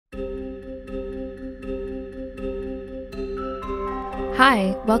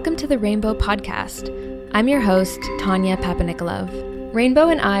Hi, welcome to the Rainbow Podcast. I'm your host, Tanya Papanikolov. Rainbow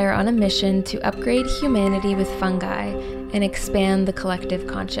and I are on a mission to upgrade humanity with fungi and expand the collective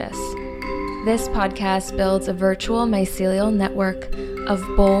conscious. This podcast builds a virtual mycelial network of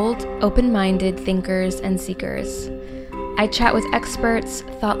bold, open-minded thinkers and seekers. I chat with experts,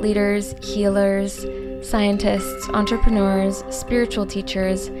 thought leaders, healers, scientists, entrepreneurs, spiritual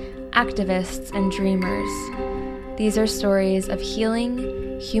teachers, activists, and dreamers. These are stories of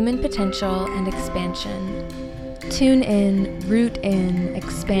healing, human potential, and expansion. Tune in, root in,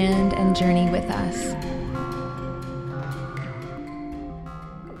 expand, and journey with us.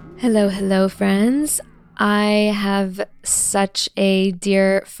 Hello, friends. I have such a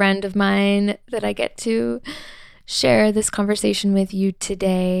dear friend of mine that I get to share this conversation with you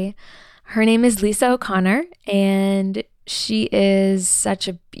today. Her name is Lisa O'Connor, and she is such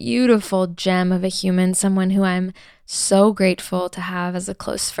a beautiful gem of a human, someone who I'm so grateful to have as a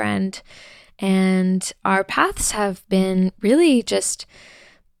close friend. And our paths have been really just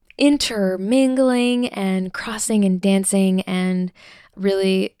intermingling and crossing and dancing and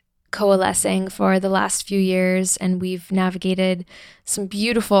really coalescing for the last few years. And we've navigated some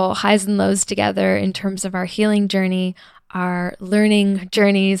beautiful highs and lows together in terms of our healing journey, our learning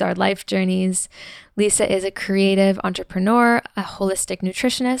journeys, our life journeys. Lisa is a creative entrepreneur, a holistic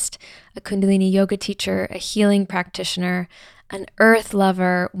nutritionist, a Kundalini yoga teacher, a healing practitioner, an earth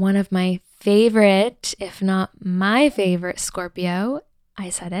lover, one of my favorite, if not my favorite Scorpio. I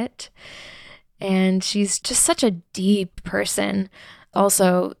said it. And she's just such a deep person.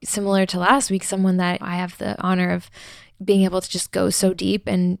 Also, similar to last week, someone that I have the honor of being able to just go so deep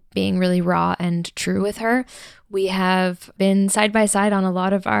and being really raw and true with her. We have been side by side on a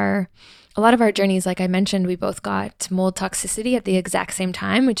lot of our journeys. Like I mentioned, we both got mold toxicity at the exact same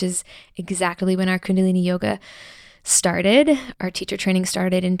time, which is exactly when our Kundalini yoga started. Our teacher training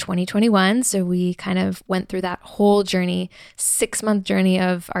started in 2021. So we kind of went through that whole journey, 6-month journey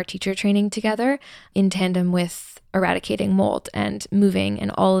of our teacher training together in tandem with eradicating mold and moving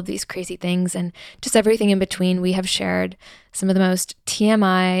and all of these crazy things and just everything in between. We have shared some of the most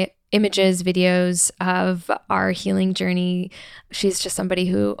TMI images, videos of our healing journey. She's just somebody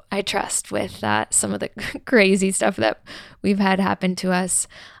who I trust with some of the crazy stuff that we've had happen to us.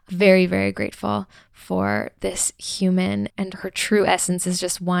 Very, very grateful for this human, and her true essence is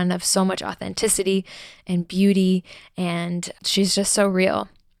just one of so much authenticity and beauty, and she's just so real.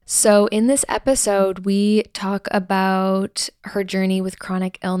 So in this episode, we talk about her journey with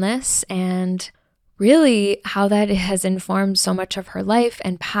chronic illness and really how that has informed so much of her life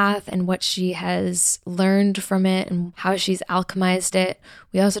and path and what she has learned from it and how she's alchemized it.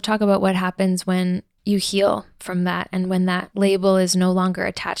 We also talk about what happens when you heal from that and when that label is no longer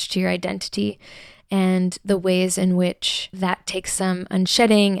attached to your identity, and the ways in which that takes some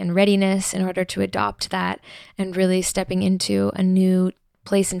unshedding and readiness in order to adopt that and really stepping into a new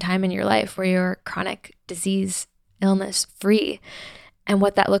place and time in your life where you're chronic disease, illness free, and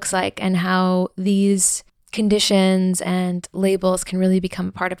what that looks like and how these conditions and labels can really become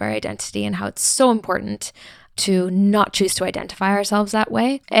a part of our identity and how it's so important to not choose to identify ourselves that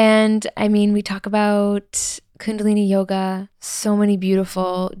way. And I mean, we talk about Kundalini yoga, so many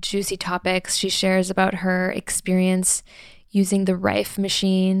beautiful, juicy topics. She shares about her experience using the Rife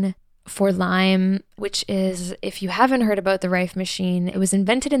machine for Lyme, which is, if you haven't heard about the Rife machine, it was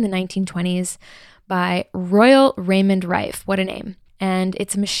invented in the 1920s by Royal Raymond Rife. What a name. And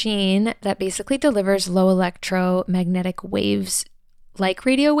it's a machine that basically delivers low electromagnetic waves, like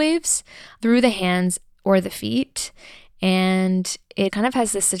radio waves, through the hands or the feet. And it kind of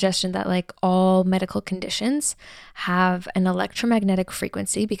has this suggestion that like all medical conditions have an electromagnetic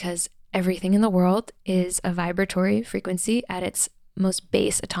frequency because everything in the world is a vibratory frequency at its most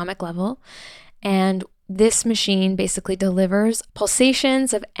base atomic level. And this machine basically delivers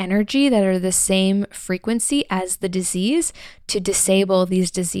pulsations of energy that are the same frequency as the disease to disable these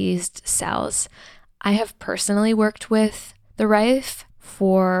diseased cells. I have personally worked with the Rife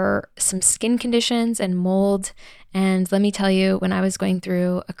for some skin conditions and mold. And let me tell you, when I was going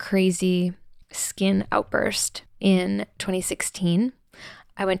through a crazy skin outburst in 2016,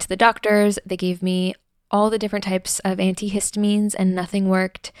 I went to the doctors. They gave me all the different types of antihistamines and nothing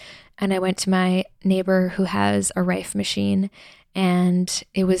worked. And I went to my neighbor who has a Rife machine, and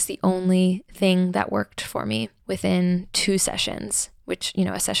it was the only thing that worked for me within 2 sessions, which,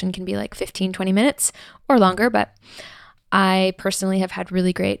 a session can be like 15, 20 minutes or longer, but I personally have had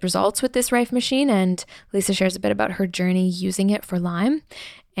really great results with this Rife machine, and Lisa shares a bit about her journey using it for Lyme,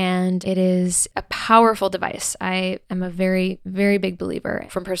 and it is a powerful device. I am a very, very big believer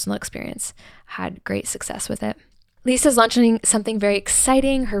from personal experience, had great success with it. Lisa's launching something very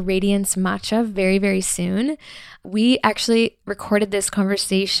exciting, her Radiance Matcha, very, very soon. We actually recorded this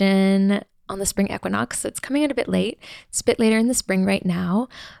conversation on the spring equinox, so it's coming out a bit late. It's a bit later in the spring right now,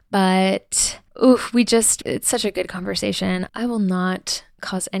 but it's such a good conversation. I will not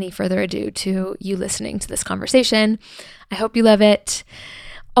cause any further ado to you listening to this conversation. I hope you love it.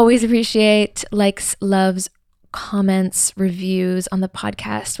 Always appreciate likes, loves, comments, reviews on the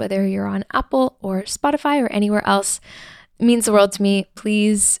podcast, whether you're on Apple or Spotify or anywhere else. It means the world to me.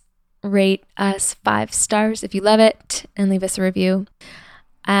 Please rate us 5 stars if you love it and leave us a review.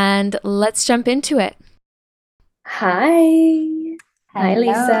 And let's jump into it. Hi. Hi,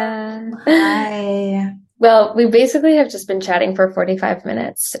 Lisa. Hi. Well, we basically have just been chatting for 45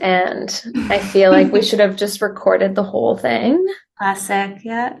 minutes, and I feel like we should have just recorded the whole thing. Classic,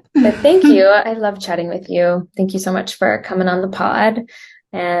 yeah. But thank you. I love chatting with you. Thank you so much for coming on the pod.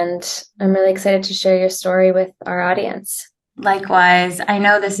 And I'm really excited to share your story with our audience. Likewise. I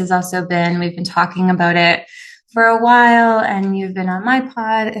know this has also we've been talking about it for a while, and you've been on my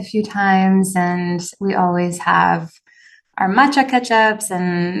pod a few times, and we always have our matcha catch-ups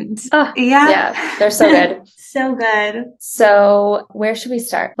and yeah, they're so good. So good. So where should we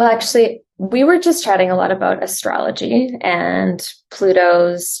start? Well, actually, we were just chatting a lot about astrology and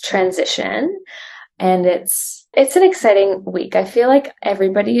Pluto's transition, and it's an exciting week. I feel like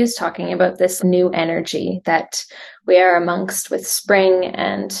everybody is talking about this new energy that we are amongst with spring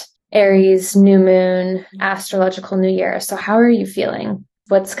and Aries, new moon, astrological new year. So how are you feeling?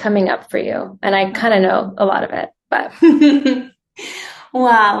 What's coming up for you? And I kind of know a lot of it, but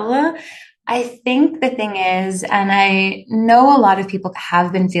well, I think the thing is, and I know a lot of people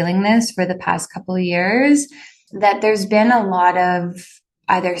have been feeling this for the past couple of years, that there's been a lot of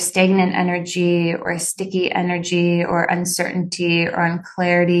either stagnant energy or sticky energy or uncertainty or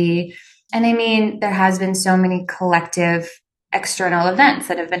unclarity. And I mean, there has been so many collective external events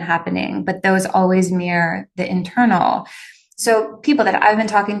that have been happening, but those always mirror the internal. So people that I've been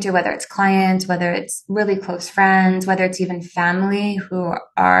talking to, whether it's clients, whether it's really close friends, whether it's even family who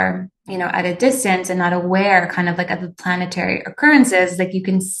are, at a distance and not aware kind of like of the planetary occurrences, like you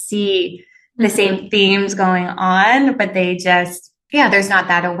can see the same themes going on, but they just, there's not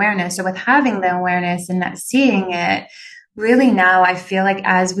that awareness. So with having the awareness and not seeing it, really now I feel like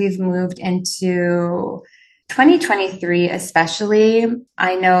as we've moved into 2023, especially,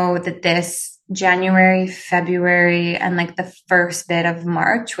 I know that this January, February, and like the first bit of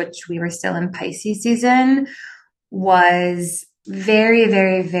March, which we were still in Pisces season, was very,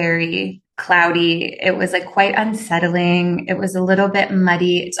 very, very cloudy. It was like quite unsettling. It was a little bit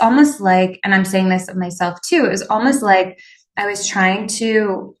muddy. It's almost like, and I'm saying this of myself too, it was almost like I was trying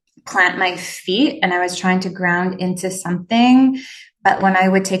to plant my feet and I was trying to ground into something. But when I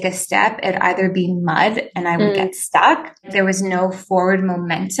would take a step, it'd either be mud and I would get stuck. There was no forward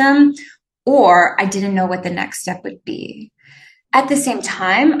momentum, or I didn't know what the next step would be. At the same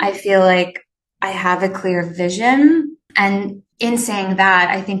time, I feel like I have a clear vision. And in saying that,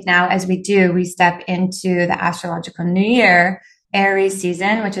 I think now as we step into the astrological new year, Aries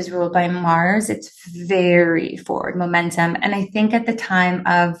season, which is ruled by Mars, it's very forward momentum. And I think at the time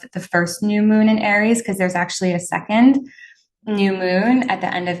of the first new moon in Aries, because there's actually a second new moon at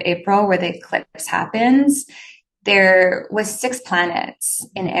the end of April where the eclipse happens, there was 6 planets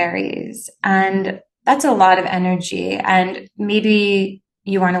in Aries, and that's a lot of energy. And maybe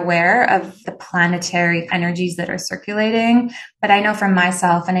you aren't aware of the planetary energies that are circulating, but I know for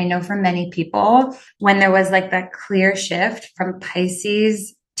myself, and I know for many people, when there was like that clear shift from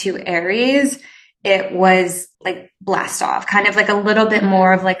Pisces to Aries, it was like blast off, kind of like a little bit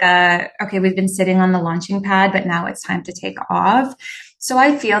more of like okay, we've been sitting on the launching pad, but now it's time to take off. So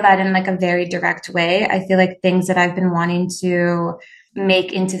I feel that in like a very direct way. I feel like things that I've been wanting to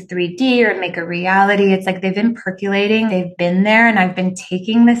make into 3D or make a reality, it's like they've been percolating, they've been there, and I've been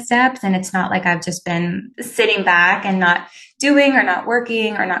taking the steps. And it's not like I've just been sitting back and not doing or not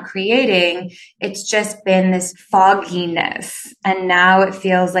working or not creating. It's just been this fogginess. And now it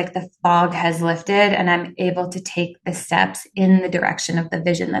feels like the fog has lifted and I'm able to take the steps in the direction of the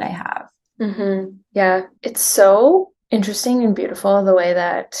vision that I have. Mm-hmm. Yeah, it's so interesting and beautiful the way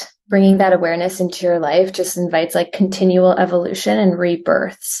that bringing that awareness into your life just invites like continual evolution and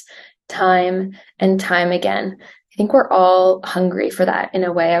rebirths time and time again. I think we're all hungry for that in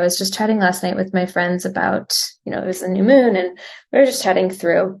a way. I was just chatting last night with my friends about, it was a new moon, and we were just chatting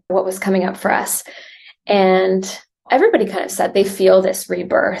through what was coming up for us. And everybody kind of said they feel this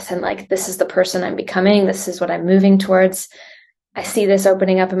rebirth and like, this is the person I'm becoming. This is what I'm moving towards. I see this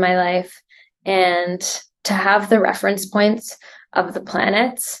opening up in my life. And to have the reference points of the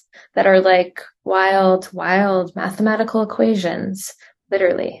planets that are like wild mathematical equations,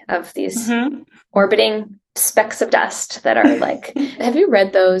 literally, of these Mm-hmm. orbiting specks of dust that are like, have you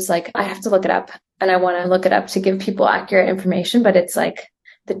read those? Like, I have to look it up and I want to look it up to give people accurate information, but it's like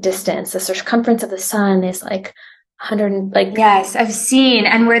the distance, the circumference of the sun is like 100, like, Yes, I've seen,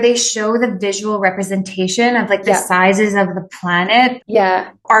 and where they show the visual representation of like the yeah, sizes of the planet,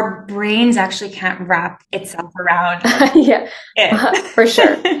 yeah, our brains actually can't wrap itself around yeah, for sure.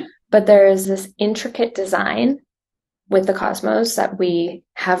 it. But there is this intricate design with the cosmos that we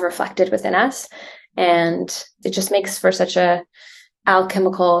have reflected within us. And it just makes for such a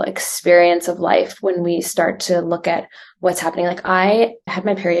alchemical experience of life when we start to look at what's happening. Like I had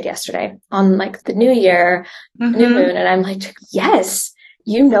my period yesterday on like the new year, new moon, Mm-hmm. and I'm like, yes,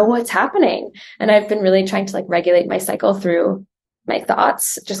 you know what's happening. And I've been really trying to like regulate my cycle through my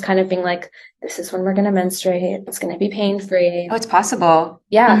thoughts, just kind of being like, this is when we're going to menstruate. It's going to be pain free. Oh, it's possible.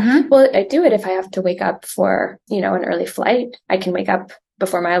 Yeah. Mm-hmm. Well, I do it if I have to wake up for, an early flight. I can wake up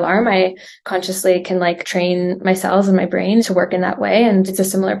before my alarm. I consciously can like train my cells and my brain to work in that way. And it's a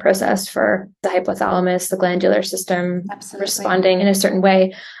similar process for the hypothalamus, the glandular system Absolutely. responding in a certain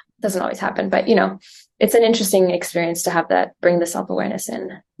way. Doesn't always happen, but it's an interesting experience to have that bring the self-awareness in.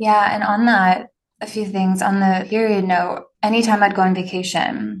 Yeah, and on that, a few things on the period note. Anytime I'd go on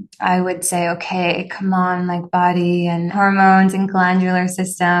vacation, I would say, okay, come on, like body and hormones and glandular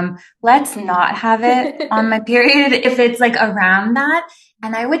system. Let's not have it on my period if it's like around that.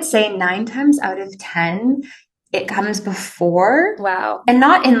 And I would say 9 times out of 10, it comes before, Wow. and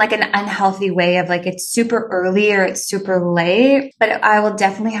not in like an unhealthy way of like it's super early or it's super late, but I will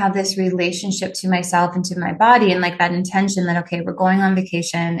definitely have this relationship to myself and to my body and like that intention that, okay, we're going on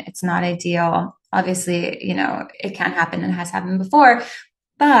vacation. It's not ideal. Obviously, it can happen and has happened before,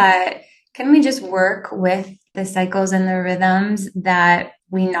 but can we just work with the cycles and the rhythms that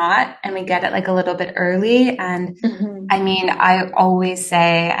we not and we get it like a little bit early? And Mm-hmm. I mean, I always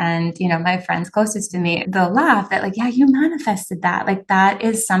say, and my friends closest to me, they'll laugh that like, yeah, you manifested that. Like that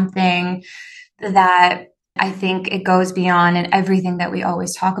is something that I think it goes beyond, and everything that we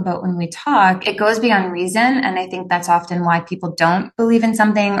always talk about when we talk, it goes beyond reason. And I think that's often why people don't believe in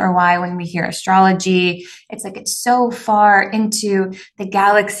something, or why when we hear astrology, it's like it's so far into the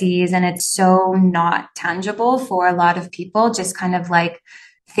galaxies and it's so not tangible for a lot of people, just kind of like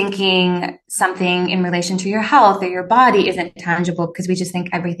thinking something in relation to your health or your body isn't tangible because we just think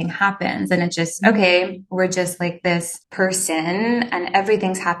everything happens and it's just, okay, we're just like this person and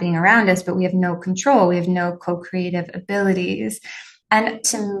everything's happening around us, but we have no control. We have no co-creative abilities. And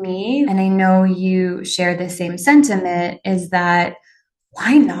to me, and I know you share the same sentiment, is that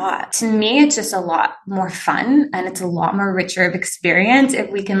why not? To me, it's just a lot more fun and it's a lot more richer of experience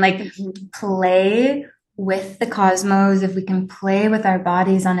if we can like play with the cosmos, if we can play with our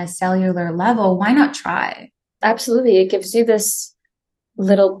bodies on a cellular level. Why not try? Absolutely. It gives you this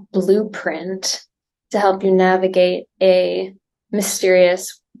little blueprint to help you navigate a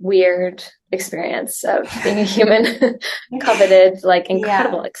mysterious, weird experience of being a human, coveted, like Yeah.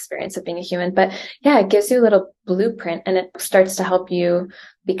 incredible experience of being a human. But yeah, it gives you a little blueprint and it starts to help you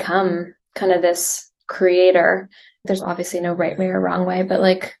become kind of this creator. There's obviously no right way or wrong way, but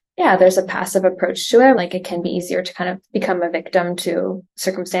like, yeah, there's a passive approach to it. Like it can be easier to kind of become a victim to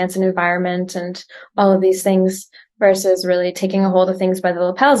circumstance and environment and all of these things versus really taking a hold of things by the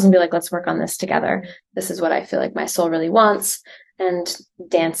lapels and be like, let's work on this together. This is what I feel like my soul really wants, and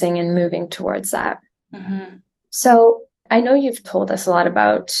dancing and moving towards that. Mm-hmm. So I know you've told us a lot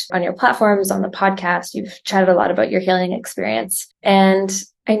about on your platforms, on the podcast, you've chatted a lot about your healing experience. And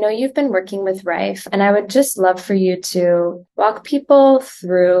I know you've been working with Rife, and I would just love for you to walk people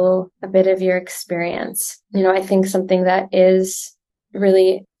through a bit of your experience. I think something that is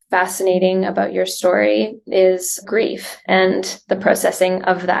really fascinating about your story is grief and the processing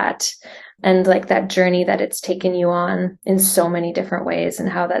of that and like that journey that it's taken you on in so many different ways and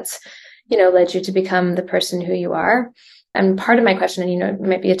how that's led you to become the person who you are. And part of my question, and it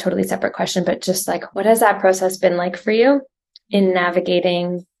might be a totally separate question, but just like, what has that process been like for you in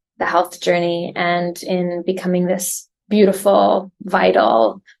navigating the health journey and in becoming this beautiful,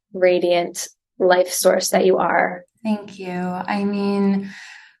 vital, radiant life source that you are? Thank you. I mean,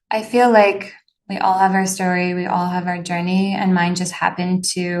 I feel like we all have our story, we all have our journey, and mine just happened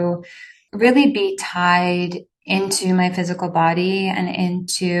to really be tied into my physical body and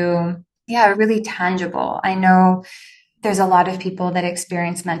into, yeah, really tangible. I know there's a lot of people that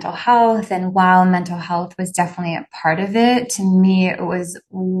experience mental health, and while mental health was definitely a part of it, to me, it was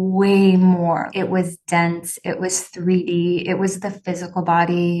way more. It was dense, it was 3D, it was the physical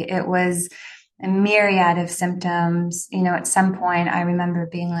body, it was a myriad of symptoms. At some point I remember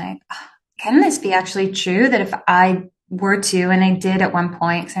being like, "Oh, can this be actually true that if I were to," and I did at one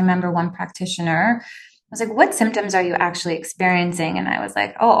point, because I remember one practitioner, I was like, "What symptoms are you actually experiencing?" And I was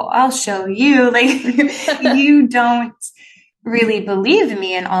like, "Oh, I'll show you." Like, you don't really believe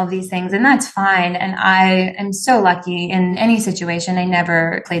me in all these things, and that's fine. And I am so lucky in any situation. I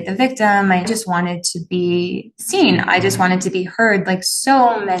never played the victim. I just wanted to be seen. I just wanted to be heard, like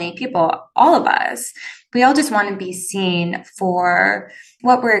so many people, all of us. We all just want to be seen for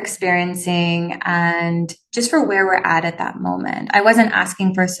what we're experiencing and just for where we're at that moment. I wasn't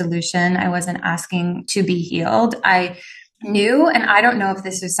asking for a solution. I wasn't asking to be healed. I knew, and I don't know if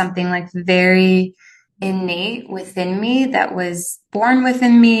this is something like very innate within me that was born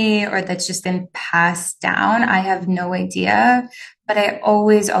within me or that's just been passed down. I have no idea. But I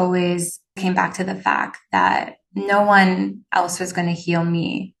always came back to the fact that no one else was going to heal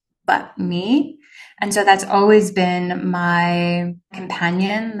me but me. And so that's always been my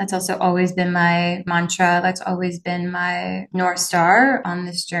companion. That's also always been my mantra. That's always been my North Star on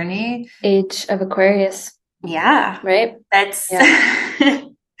this journey. Age of Aquarius. Yeah. Right? That's Yeah.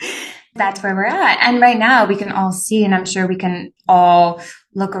 that's where we're at. And right now we can all see, and I'm sure we can all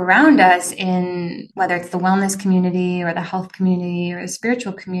look around us in whether it's the wellness community or the health community or the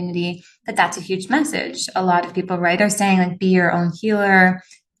spiritual community, that that's a huge message. A lot of people, right, are saying like, be your own healer,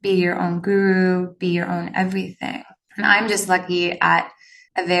 be your own guru, be your own everything. And I'm just lucky at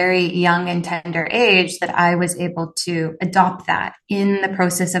a very young and tender age that I was able to adopt that in the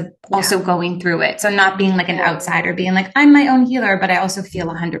process of also going through it. So not being like an outsider, being like, I'm my own healer, but I also feel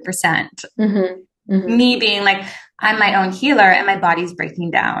 100%. Mm-hmm. Mm-hmm. Me being like, I'm my own healer and my body's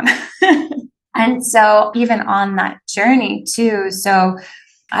breaking down. And so even on that journey too, so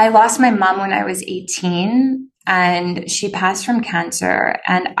I lost my mom when I was 18 and she passed from cancer.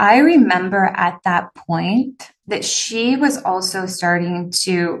 And I remember at that point that she was also starting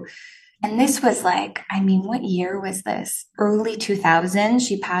to, and this was like, I mean, what year was this? Early 2000s.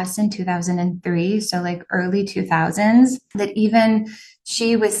 She passed in 2003. So like early 2000s, that even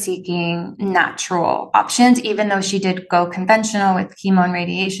she was seeking natural options, even though she did go conventional with chemo and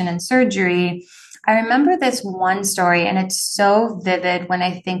radiation and surgery. I remember this one story, and it's so vivid when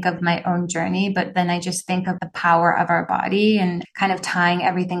I think of my own journey, but then I just think of the power of our body and kind of tying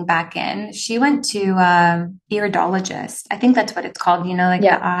everything back in. She went to iridologist. I think that's what it's called, like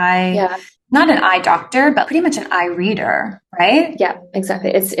the eye, not an eye doctor, but pretty much an eye reader, right? Yeah,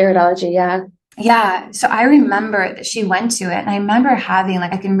 exactly. It's iridology. Yeah. Yeah. So I remember that she went to it, and I remember having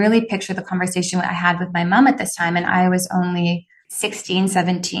I can really picture the conversation I had with my mom at this time. And I was only 16,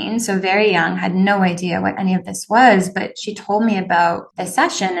 17. So very young, had no idea what any of this was, but she told me about the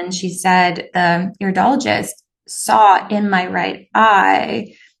session, and she said the iridologist saw in my right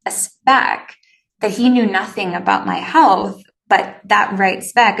eye a speck that he knew nothing about my health, but that right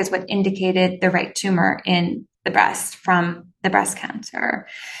speck is what indicated the right tumor in the breast from the breast cancer.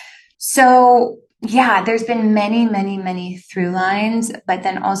 So yeah, there's been many, many, many through lines, but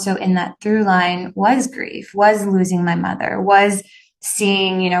then also in that through line was grief, was losing my mother, was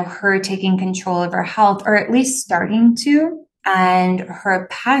seeing, her taking control of her health, or at least starting to, and her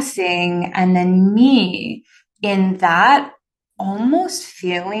passing, and then me in that almost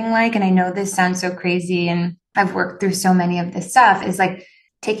feeling like, and I know this sounds so crazy, and I've worked through so many of this stuff, is like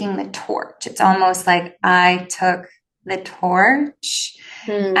taking the torch. It's almost like I took the torch.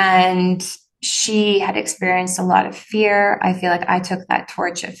 And she had experienced a lot of fear. I feel like I took that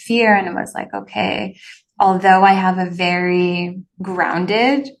torch of fear and it was like, okay, although I have a very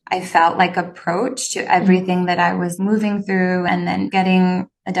grounded, I felt like approach to everything that I was moving through, and then getting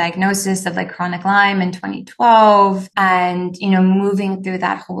a diagnosis of chronic Lyme in 2012 and, moving through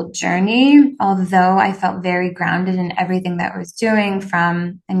that whole journey, although I felt very grounded in everything that I was doing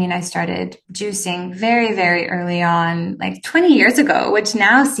I started juicing very, very early on, 20 years ago, which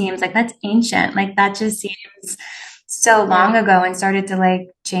now seems like that's ancient. That just seems so long ago, and started to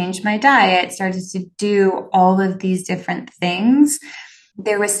change my diet, started to do all of these different things.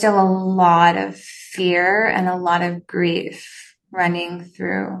 There was still a lot of fear and a lot of grief running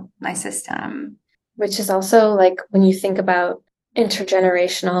through my system. Which is also when you think about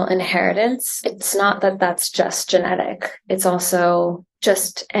intergenerational inheritance, it's not that that's just genetic. It's also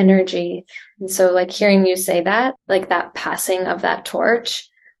just energy. And so hearing you say that, that passing of that torch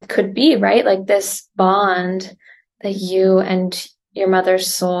could be, right? This bond that you and your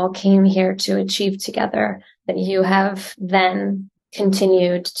mother's soul came here to achieve together, that you have then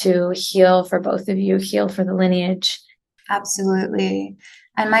continued to heal for both of you, heal for the lineage. Absolutely.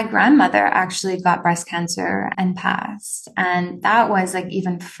 And my grandmother actually got breast cancer and passed. And that was like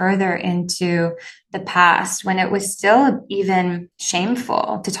even further into the past when it was still even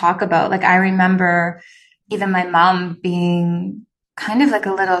shameful to talk about. Like I remember even my mom being kind of like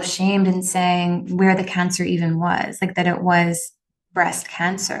a little ashamed and saying where the cancer even was, like that it was breast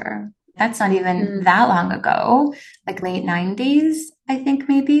cancer. That's not even Mm. that long ago, like late 90s, I think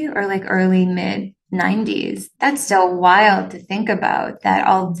maybe, or like early mid 90s. That's still wild to think about that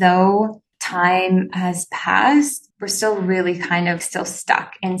although time has passed, we're still really kind of still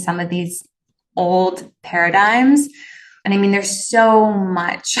stuck in some of these old paradigms. And I mean, there's so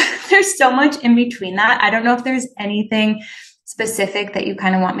much, there's so much in between that. I don't know if there's anything specific that you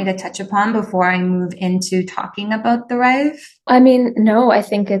kind of want me to touch upon before I move into talking about the Rife. I mean, no, I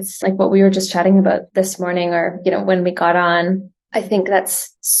think it's like what we were just chatting about this morning or, when we got on. I think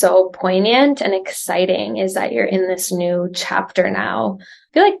that's so poignant and exciting is that you're in this new chapter now.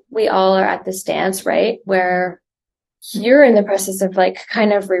 I feel like we all are at this dance, right? Where you're in the process of like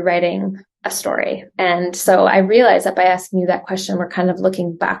kind of rewriting a story. And so I realize that by asking you that question, we're kind of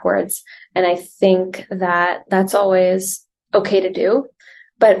looking backwards. And I think that that's always okay to do.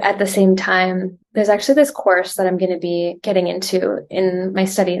 But at the same time, there's actually this course that I'm going to be getting into in my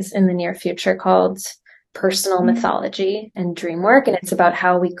studies in the near future called Personal Mythology and Dream Work. And it's about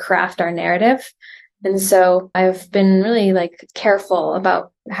how we craft our narrative. And so I've been really like careful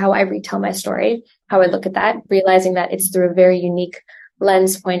about how I retell my story, how I look at that, realizing that it's through a very unique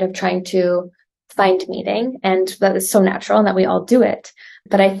lens point of trying to find meaning. And that is so natural and that we all do it.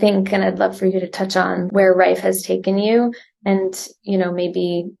 But I think, and I'd love for you to touch on where Rife has taken you and,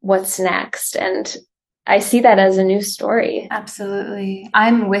 maybe what's next. And I see that as a new story. Absolutely.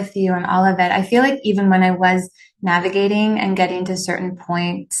 I'm with you on all of it. I feel like even when I was navigating and getting to certain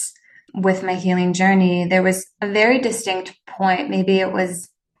points with my healing journey, there was a very distinct point. Maybe it was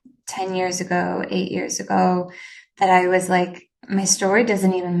 10 years ago, 8 years ago, that I was like, my story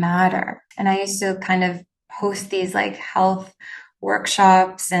doesn't even matter. And I used to kind of host these like health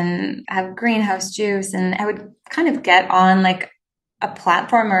workshops and have greenhouse juice. And I would kind of get on like a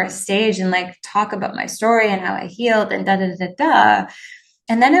platform or a stage and like talk about my story and how I healed and da da da da.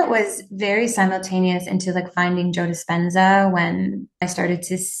 And then it was very simultaneous into like finding Joe Dispenza when I started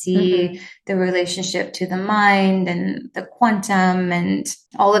to see the relationship to the mind and the quantum and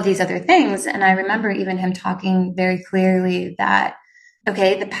all of these other things. And I remember even him talking very clearly that,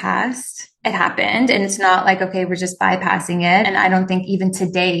 okay, the past, it happened. And it's not like, okay, we're just bypassing it. And I don't think even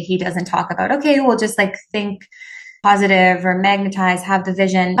today he doesn't talk about, okay, we'll just like think positive or magnetize, have the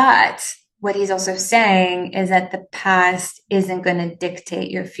vision. But what he's also saying is that the past isn't going to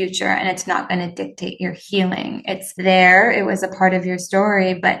dictate your future and it's not going to dictate your healing. It's there. It was a part of your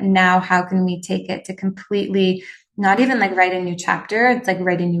story, but now how can we take it to completely not even like write a new chapter? It's like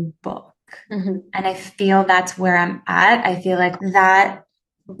write a new book. And I feel that's where I'm at. I feel like that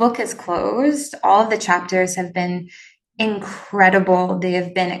book is closed. All of the chapters have been incredible. They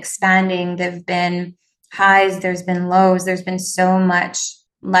have been expanding. They've been highs, there's been lows, there's been so much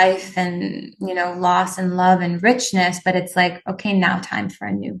life and, loss and love and richness, but it's like, okay, now time for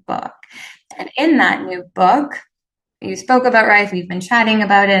a new book. And in that new book, you spoke about Rife, we've been chatting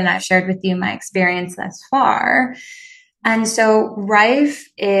about it, and I've shared with you my experience thus far. And so Rife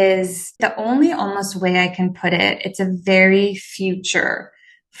is the only almost way I can put it. It's a very future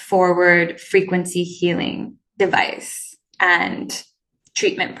forward frequency healing device and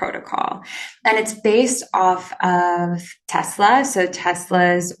treatment protocol. And it's based off of Tesla. So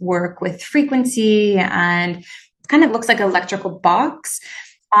Tesla's work with frequency and kind of looks like an electrical box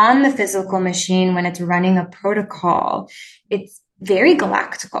on the physical machine when it's running a protocol. It's very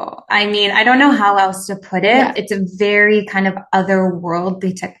galactical. I mean, I don't know how else to put it. Yeah. It's a very kind of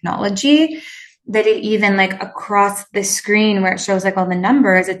otherworldly technology that it even like across the screen where it shows like all the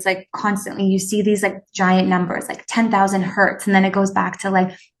numbers, it's like constantly you see these like giant numbers, like 10,000 hertz. And then it goes back to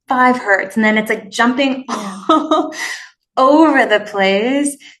like 5 hertz. And then it's like jumping all over the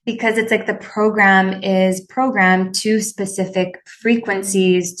place because it's like the program is programmed to specific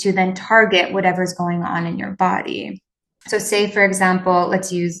frequencies to then target whatever's going on in your body. So say, for example,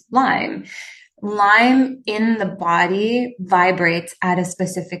 let's use Lyme. Lyme in the body vibrates at a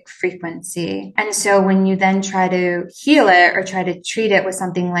specific frequency. And so when you then try to heal it or try to treat it with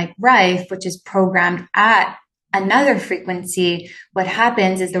something like Rife, which is programmed at another frequency, what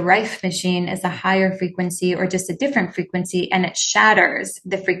happens is the Rife machine is a higher frequency or just a different frequency, and it shatters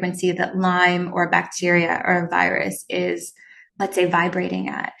the frequency that Lyme or bacteria or a virus is, let's say, vibrating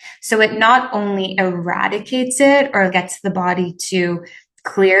at. So it not only eradicates it or gets the body to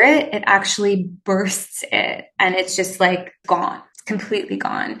clear it, it actually bursts it and it's just like gone. It's completely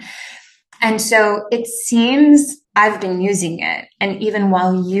gone. And so it seems I've been using it. And even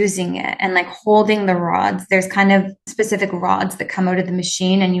while using it and like holding the rods, there's kind of specific rods that come out of the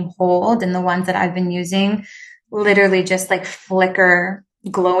machine and you hold. And the ones that I've been using literally just like flicker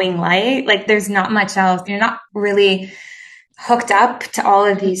glowing light. Like there's not much else. You're not really hooked up to all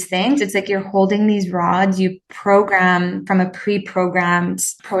of these things. It's like you're holding these rods, you program from a pre-programmed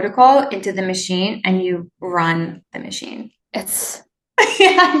protocol into the machine and you run the machine. It's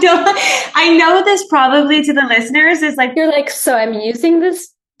Yeah, I know this probably to the listeners is like, you're like, so I'm using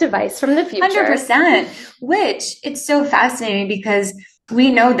this device from the future. 100%, which it's so fascinating because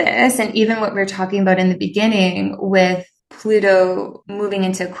we know this. And even what we were talking about in the beginning with Pluto moving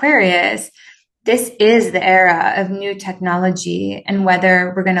into Aquarius, this is the era of new technology and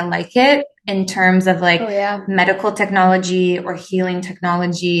whether we're going to like it in terms of like medical technology or healing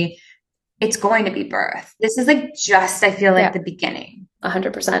technology, it's going to be birth. This is like just, I feel like the beginning.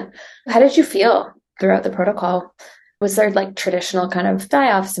 100%. How did you feel throughout the protocol? Was there like traditional kind of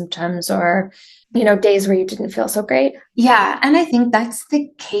die-off symptoms or, you know, days where you didn't feel so great? Yeah. And I think that's the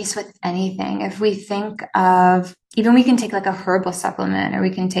case with anything. If we think of, even we can take like a herbal supplement or we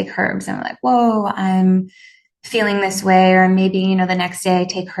can take herbs and we're like, whoa, I'm feeling this way. Or maybe, you know, the next day I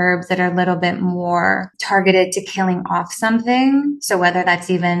take herbs that are a little bit more targeted to killing off something. So whether that's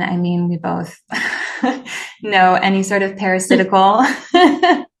even, I mean, we both know any sort of parasitical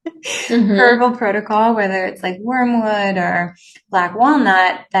herbal protocol, whether it's like wormwood or black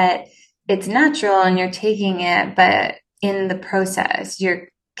walnut, that it's natural and you're taking it, but in the process, you're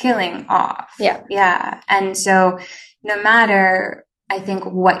killing off. Yeah. Yeah. And so no matter, I think,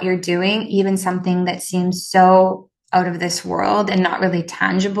 what you're doing, even something that seems so out of this world and not really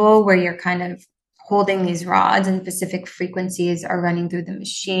tangible, where you're kind of holding these rods and specific frequencies are running through the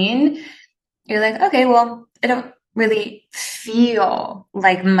machine, you're like, okay, well, I don't really feel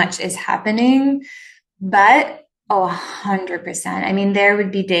like much is happening, but 100%. I mean, there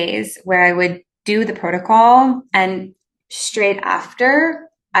would be days where I would do the protocol and straight after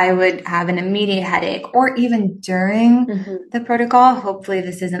I would have an immediate headache, or even during the protocol. Hopefully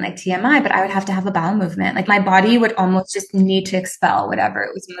this isn't like TMI, but I would have to have a bowel movement. Like my body would almost just need to expel whatever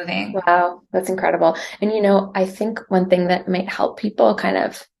it was moving. Wow, that's incredible. And you know, I think one thing that might help people kind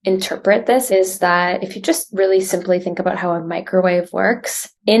of interpret this is that if you just really simply think about how a microwave works,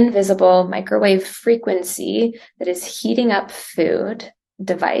 invisible microwave frequency that is heating up food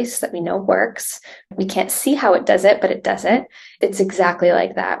device that we know works. We can't see how it does it, but it does it. It's exactly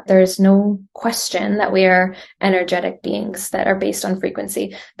like that. There's no question that we are energetic beings that are based on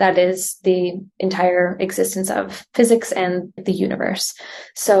frequency. That is the entire existence of physics and the universe.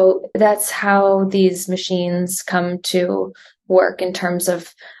 So that's how these machines come to work in terms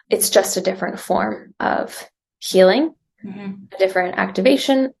of it's just a different form of healing, a different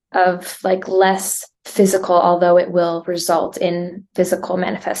activation of like less physical, although it will result in physical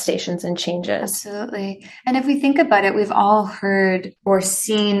manifestations and changes. Absolutely. And if we think about it, we've all heard or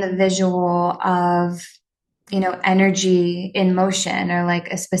seen the visual of, you know, energy in motion or like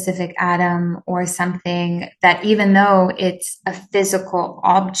a specific atom or something that even though it's a physical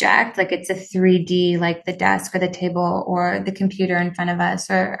object, like it's a 3D, like the desk or the table or the computer in front of us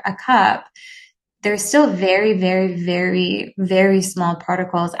or a cup, there's still very, very, very, very small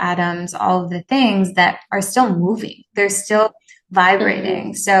particles, atoms, all of the things that are still moving. They're still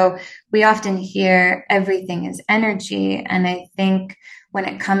vibrating. So we often hear everything is energy. And I think when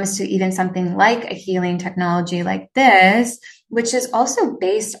it comes to even something like a healing technology like this, which is also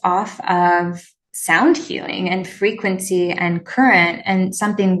based off of sound healing and frequency and current, and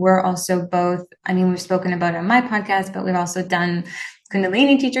something we're also both, I mean, we've spoken about on my podcast, but we've also done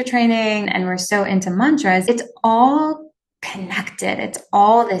Kundalini teacher training and we're so into mantras. It's all connected. It's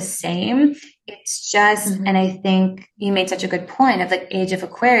all the same. It's just, and I think you made such a good point of like age of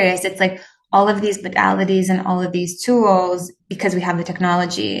Aquarius. It's like all of these modalities and all of these tools, because we have the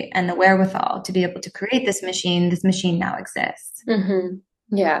technology and the wherewithal to be able to create this machine now exists.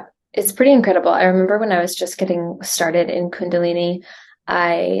 Yeah, it's pretty incredible. I remember when I was just getting started in Kundalini,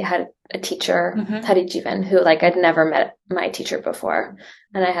 I had a teacher, Hari Jivan, who like I'd never met my teacher before.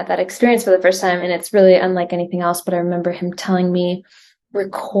 And I had that experience for the first time. And it's really unlike anything else. But I remember him telling me,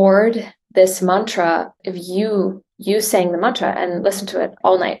 record this mantra of you saying the mantra and listen to it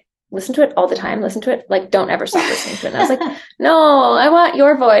all night. Listen to it all the time. Listen to it. Like, don't ever stop listening to it. And I was like, no, I want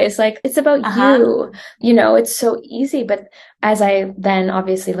your voice. Like, it's about you. You know, it's so easy. But as I then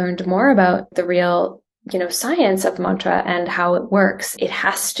obviously learned more about the real science of mantra and how it works, it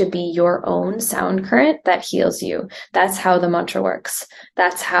has to be your own sound current that heals you. That's how the mantra works.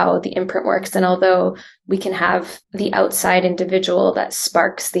 That's how the imprint works. And although we can have the outside individual that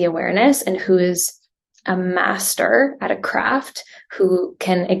sparks the awareness and who is a master at a craft who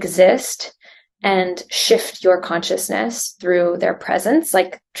can exist and shift your consciousness through their presence,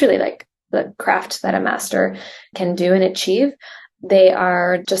 like truly like the craft that a master can do and achieve, they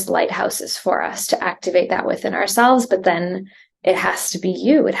are just lighthouses for us to activate that within ourselves. But then it has to be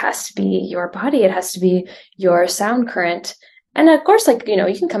you. It has to be your body. It has to be your sound current. And of course, like,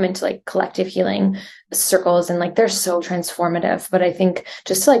 you can come into like collective healing circles and like they're so transformative. But I think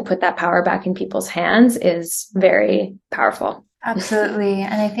just to like put that power back in people's hands is very powerful. Absolutely.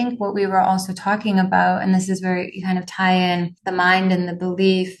 And I think what we were also talking about, and this is where you kind of tie in the mind and the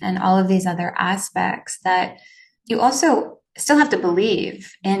belief and all of these other aspects, that you also still have to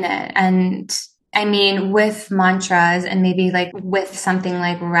believe in it. And I mean, with mantras and maybe like with something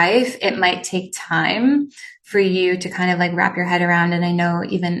like Rife, it might take time for you to kind of like wrap your head around. And I know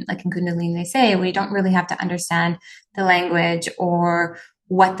even like in Kundalini, they say we don't really have to understand the language or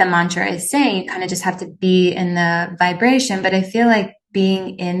what the mantra is saying. You kind of just have to be in the vibration. But I feel like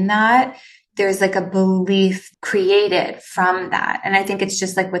being in that, there's like a belief created from that. And I think it's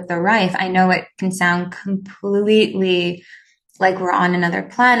just like with the Rife, I know it can sound completely like we're on another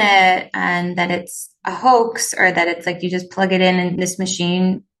planet and that it's a hoax, or that it's like you just plug it in and this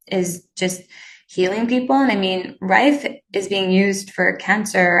machine is just healing people. And I mean, Rife is being used for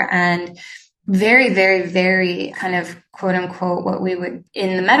cancer and very, very, very kind of quote unquote what we would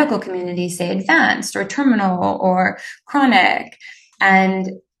in the medical community say advanced or terminal or chronic. And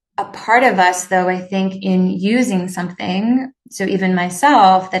a part of us, though, I think in using something, so even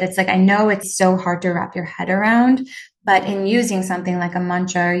myself, that it's like, I know it's so hard to wrap your head around, but in using something like a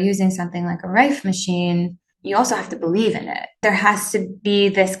mantra or using something like a Rife machine, you also have to believe in it. There has to be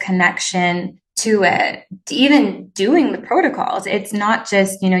this connection to it, to even doing the protocols. It's not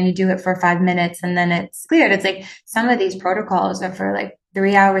just, you do it for 5 minutes and then it's cleared. It's like some of these protocols are for like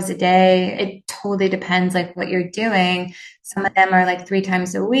 3 hours a day. It totally depends like what you're doing. Some of them are like 3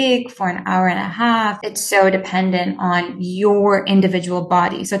 times a week for an hour and a half. It's so dependent on your individual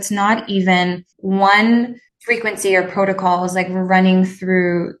body. So it's not even one frequency or protocols like running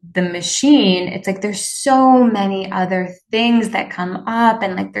through the machine. It's like there's so many other things that come up,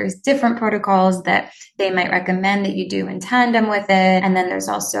 and like there's different protocols that they might recommend that you do in tandem with it. And then there's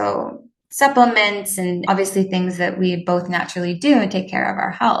also supplements and obviously things that we both naturally do and take care of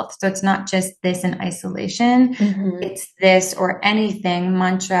our health. So it's not just this in isolation. Mm-hmm. It's this or anything,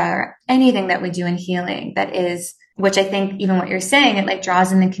 mantra or anything that we do in healing that is, which I think even what you're saying, it like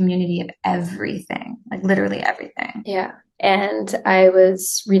draws in the community of everything, like literally everything. Yeah. And I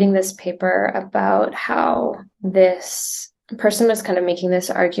was reading this paper about how this person was kind of making this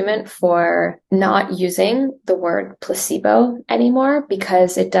argument for not using the word placebo anymore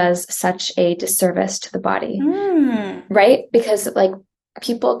because it does such a disservice to the body. Right? Because like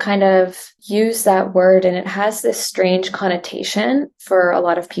people kind of use that word and it has this strange connotation for a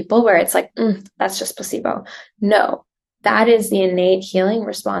lot of people where it's like, that's just placebo. No, that is the innate healing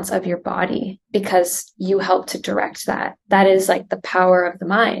response of your body because you help to direct that. That is like the power of the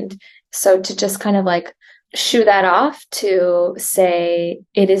mind. So to just kind of like shoo that off to say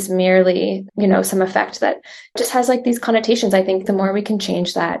it is merely, some effect that just has like these connotations. I think the more we can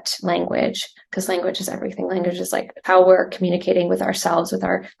change that language, because language is everything. Language is like how we're communicating with ourselves, with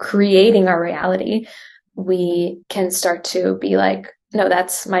our creating our reality. We can start to be like, no,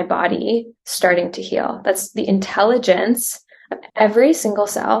 that's my body starting to heal. That's the intelligence of every single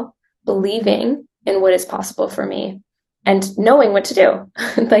cell believing in what is possible for me and knowing what to do.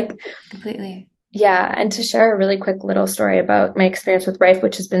 Like completely. Yeah. And to share a really quick little story about my experience with Rife,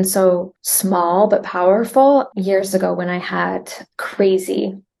 which has been so small but powerful. Years ago when I had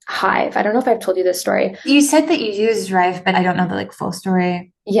crazy hive. I don't know if I've told you this story. You said that you used Rife, but I don't know the like full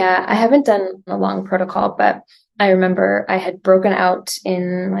story. Yeah, I haven't done a long protocol, but I remember I had broken out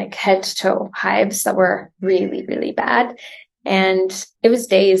in like head to toe hives that were really, really bad. And it was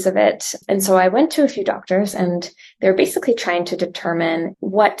days of it. And so I went to a few doctors and they were basically trying to determine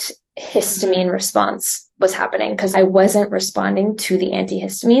what histamine response was happening because I wasn't responding to the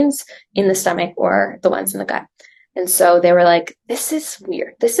antihistamines in the stomach or the ones in the gut. And so they were like, this is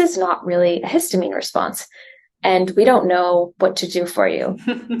weird. This is not really a histamine response. And we don't know what to do for you.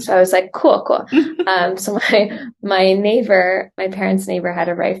 So I was like, cool. So my neighbor, my parents' neighbor had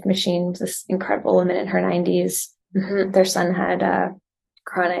a Rife machine, this incredible woman in her 90s. Their son had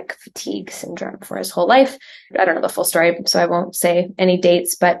chronic fatigue syndrome for his whole life. I don't know the full story, so I won't say any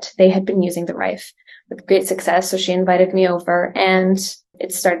dates, but they had been using the Rife with great success. So she invited me over and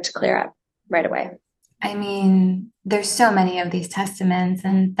it started to clear up right away. I mean, there's so many of these testaments,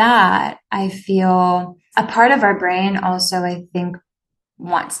 and that I feel a part of our brain also, I think,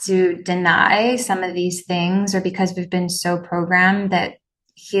 wants to deny some of these things, or because we've been so programmed that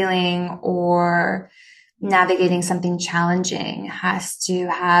healing or navigating something challenging has to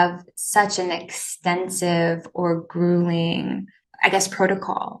have such an extensive or grueling, I guess,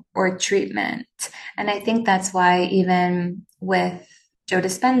 protocol or treatment. And I think that's why even with Joe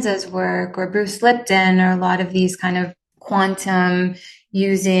Dispenza's work or Bruce Lipton or a lot of these kind of quantum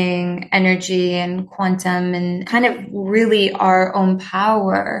using energy and quantum and kind of really our own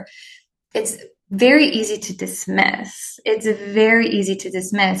power, it's very easy to dismiss. It's very easy to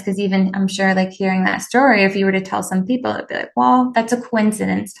dismiss because even I'm sure like hearing that story, if you were to tell some people, it'd be like, well, that's a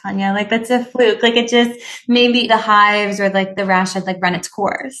coincidence, Tanya. Like that's a fluke. Like it just, maybe the hives or like the rash had like run its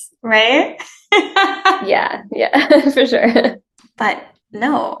course, right? Yeah, for sure. But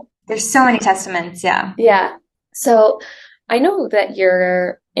no, there's so many testaments. Yeah. Yeah. So I know that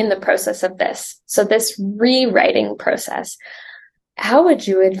you're in the process of this. So this rewriting process, how would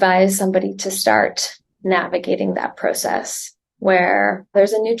you advise somebody to start navigating that process where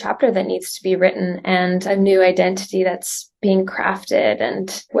there's a new chapter that needs to be written and a new identity that's being crafted?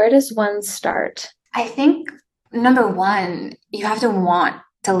 And where does one start? I think number one, you have to want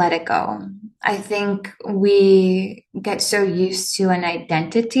to let it go. I think we get so used to an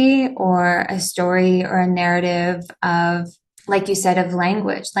identity or a story or a narrative of, like you said, of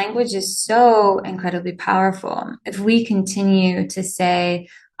language. Language is so incredibly powerful. If we continue to say,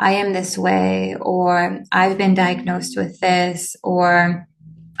 I am this way, or I've been diagnosed with this, or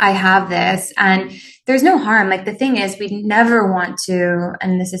I have this, and there's no harm. Like the thing is, we never want to,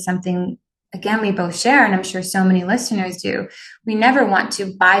 and this is something again, we both share, and I'm sure so many listeners do, we never want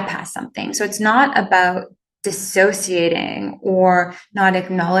to bypass something. So it's not about dissociating or not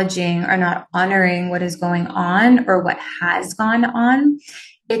acknowledging or not honoring what is going on or what has gone on.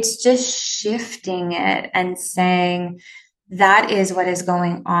 It's just shifting it and saying, that is what is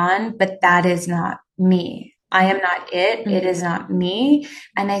going on, but that is not me. I am not it. It is not me.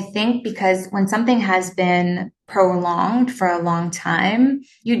 And I think because when something has been prolonged for a long time,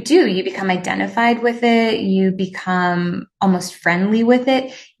 you become identified with it. You become almost friendly with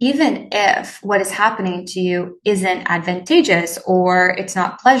it, even if what is happening to you isn't advantageous or it's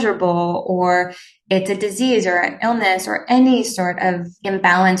not pleasurable or it's a disease or an illness or any sort of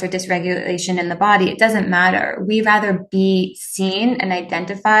imbalance or dysregulation in the body. It doesn't matter. We rather be seen and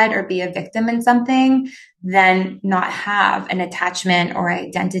identified or be a victim in something than not have an attachment or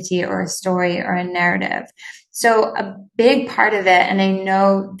identity or a story or a narrative. So a big part of it, and I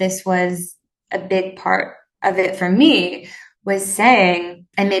know this was a big part of it for me, was saying,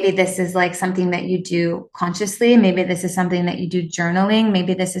 and maybe this is like something that you do consciously, maybe this is something that you do journaling,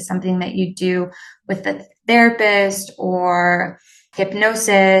 maybe this is something that you do with a therapist or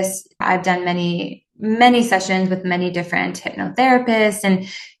hypnosis. I've done many sessions with many different hypnotherapists, and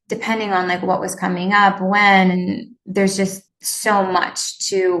depending on like what was coming up, when, and there's just so much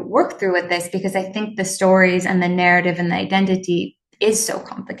to work through with this because I think the stories and the narrative and the identity is so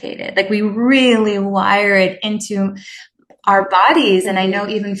complicated. Like we really wire it into our bodies. And I know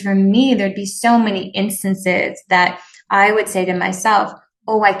even for me, there'd be so many instances that I would say to myself,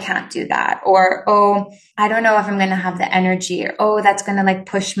 oh, I can't do that. Or, oh, I don't know if I'm going to have the energy. Or, oh, that's going to like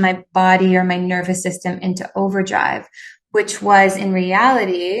push my body or my nervous system into overdrive, which was in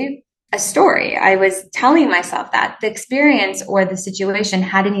reality a story. I was telling myself that the experience or the situation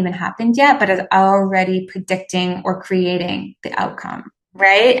hadn't even happened yet, but I was already predicting or creating the outcome.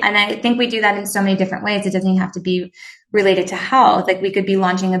 Right. And I think we do that in so many different ways. It doesn't have to be related to health. Like we could be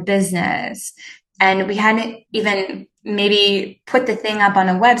launching a business and we hadn't even maybe put the thing up on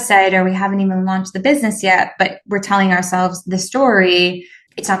a website or we haven't even launched the business yet, but we're telling ourselves the story.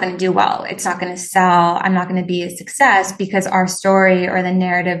 It's not going to do well. It's not going to sell. I'm not going to be a success because our story or the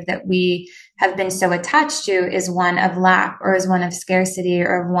narrative that we have been so attached to is one of lack or is one of scarcity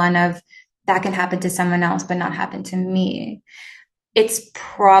or one of that can happen to someone else, but not happen to me. It's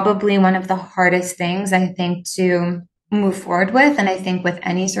probably one of the hardest things I think to move forward with. And I think with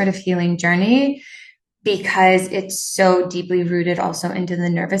any sort of healing journey, because it's so deeply rooted also into the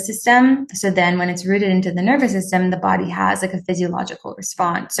nervous system. So then when it's rooted into the nervous system, the body has like a physiological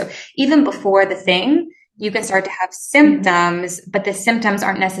response. So even before the thing, you can start to have symptoms, but the symptoms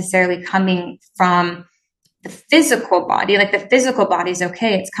aren't necessarily coming from the physical body. Like the physical body is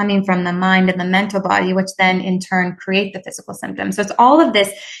okay. It's coming from the mind and the mental body, which then in turn create the physical symptoms. So it's all of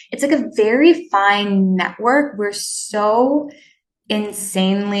this. It's like a very fine network. We're so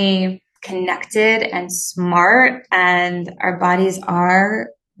insanely connected and smart, and our bodies are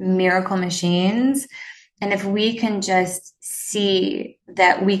miracle machines. And if we can just see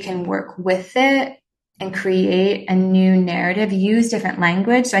that we can work with it and create a new narrative, use different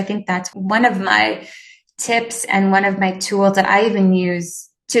language. So I think that's one of my tips and one of my tools that I even use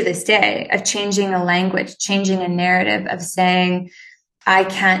to this day, of changing a language, changing a narrative, of saying, I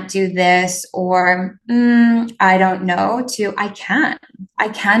can't do this, or I don't know, to I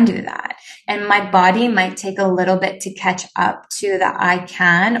can do that. And my body might take a little bit to catch up to the I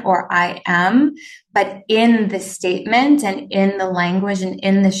can or I am, but in the statement and in the language and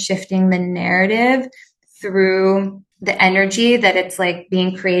in the shifting the narrative through the energy that it's like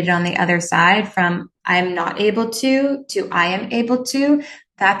being created on the other side, from I'm not able to I am able to,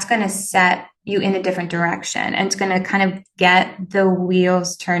 that's going to set you in a different direction, and it's going to kind of get the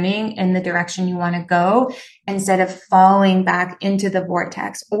wheels turning in the direction you want to go, instead of falling back into the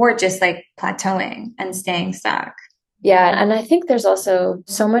vortex or just like plateauing and staying stuck. Yeah. And I think there's also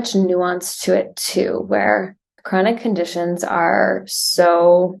so much nuance to it too, where chronic conditions are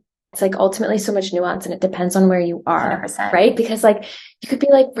it's like ultimately so much nuance, and it depends on where you are, 100%. right? Because like you could be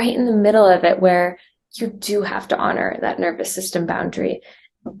like right in the middle of it where you do have to honor that nervous system boundary.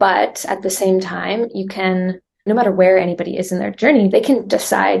 But at the same time, you can, no matter where anybody is in their journey, they can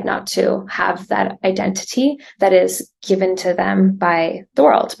decide not to have that identity that is given to them by the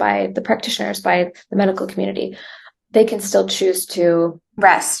world, by the practitioners, by the medical community. They can still choose to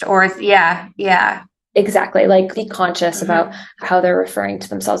rest, or yeah. Exactly. Like be conscious about how they're referring to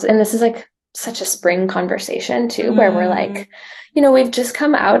themselves. And this is like such a spring conversation too, where we're like, we've just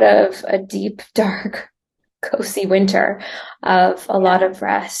come out of a deep, dark, cozy winter of a lot of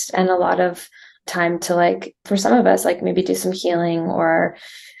rest and a lot of time to, like, for some of us, like maybe do some healing or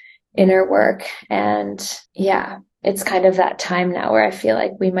inner work. And yeah, it's kind of that time now where I feel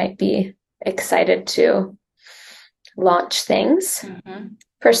like we might be excited to launch things.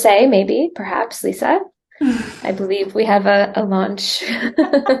 Per se, maybe, perhaps, Lisa. I believe we have a launch.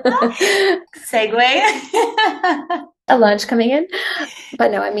 Segue. A launch coming in.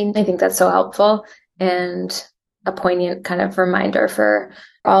 But no, I mean, I think that's so helpful and a poignant kind of reminder for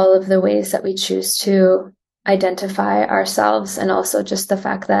all of the ways that we choose to identify ourselves. And also just the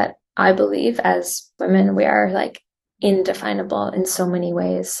fact that I believe as women, we are like indefinable in so many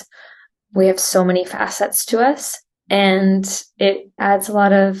ways. We have so many facets to us. And it adds a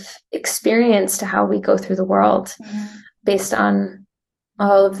lot of experience to how we go through the world based on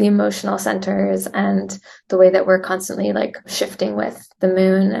all of the emotional centers and the way that we're constantly like shifting with the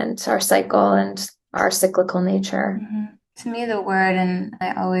moon and our cycle and our cyclical nature. To me, the word, and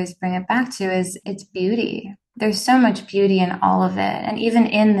I always bring it back to, is it's beauty. There's so much beauty in all of it. And even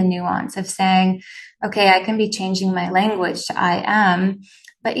in the nuance of saying, okay, I can be changing my language to I am,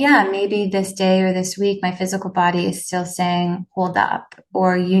 but yeah, maybe this day or this week, my physical body is still saying, hold up,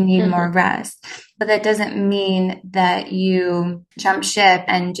 or you need more rest. But that doesn't mean that you jump ship,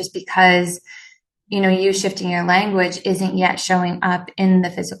 and just because, you shifting your language isn't yet showing up in the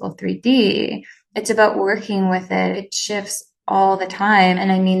physical 3D. It's about working with it. It shifts all the time.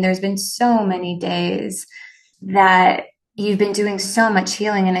 And I mean, there's been so many days that you've been doing so much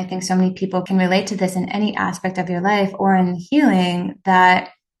healing. And I think so many people can relate to this in any aspect of your life or in healing,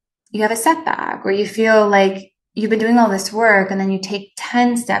 that you have a setback, or you feel like you've been doing all this work and then you take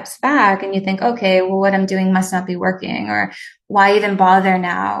 10 steps back and you think, okay, well, what I'm doing must not be working, or why even bother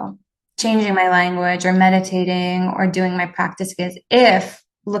now changing my language or meditating or doing my practices if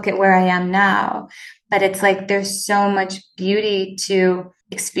look at where I am now. But it's like there's so much beauty to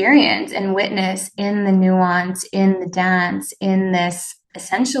experience and witness in the nuance, in the dance, in this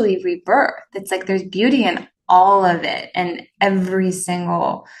essentially rebirth. It's like there's beauty in all of it and every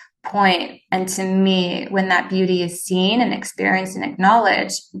single point. And to me, when that beauty is seen and experienced and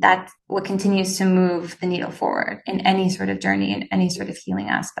acknowledged, that's what continues to move the needle forward in any sort of journey, in any sort of healing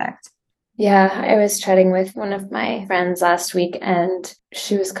aspect. Yeah, I was chatting with one of my friends last week, and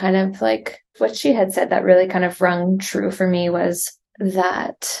she was kind of like, what she had said that really kind of rung true for me was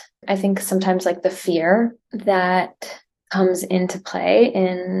that I think sometimes like the fear that comes into play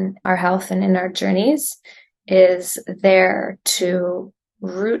in our health and in our journeys is there to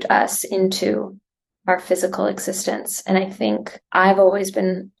root us into our physical existence. And I think I've always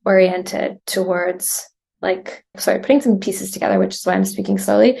been oriented towards putting some pieces together, which is why I'm speaking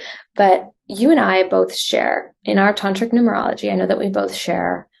slowly. But you and I both share in our tantric numerology. I know that we both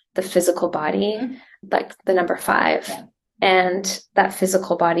share the physical body, like the number 5, and that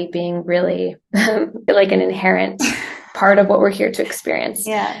physical body being really like an inherent part of what we're here to experience.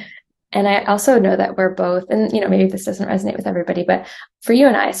 Yeah. And I also know that we're both, and maybe this doesn't resonate with everybody, but for you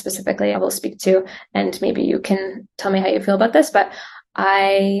and I specifically, I will speak to, and maybe you can tell me how you feel about this, but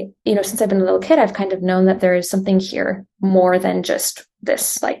since I've been a little kid, I've kind of known that there is something here more than just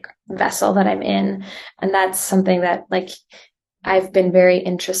this like vessel that I'm in. And that's something that like I've been very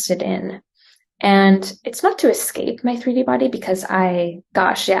interested in. And it's not to escape my 3D body because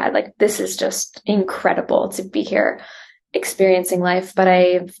like this is just incredible to be here experiencing life. But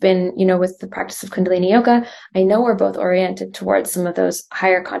I've been, with the practice of Kundalini yoga, I know we're both oriented towards some of those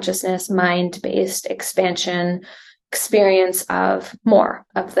higher consciousness, mind-based expansion, experience of more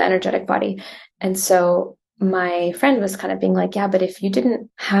of the energetic body. And so my friend was kind of being like, yeah, but if you didn't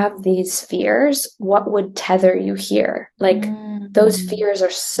have these fears, what would tether you here? Like those fears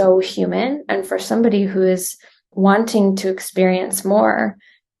are so human. And for somebody who is wanting to experience more,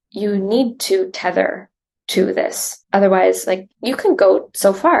 you need to tether to this. Otherwise, like you can go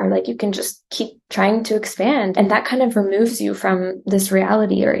so far, like you can just keep trying to expand. And that kind of removes you from this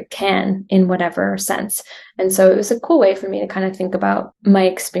reality, or it can in whatever sense. And so it was a cool way for me to kind of think about my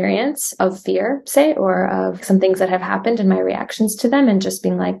experience of fear, say, or of some things that have happened and my reactions to them, and just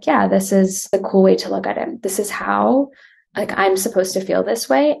being like, yeah, this is a cool way to look at it. This is how like I'm supposed to feel this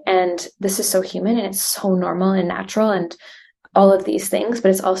way. And this is so human and it's so normal and natural and all of these things, but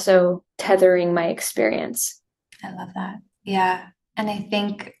it's also tethering my experience. I love that. Yeah. And I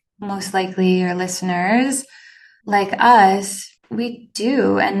think most likely your listeners, like us, we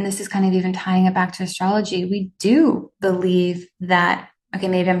do, and this is kind of even tying it back to astrology, we do believe that, okay,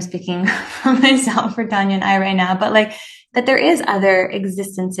 maybe I'm speaking for myself, for Tanya and I right now, but like that there is other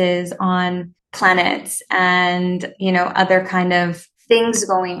existences on planets and, other kind of things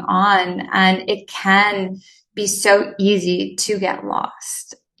going on. And it can be so easy to get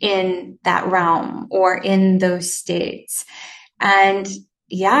lost in that realm or in those states. And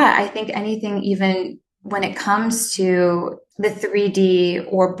yeah, I think anything, even when it comes to the 3D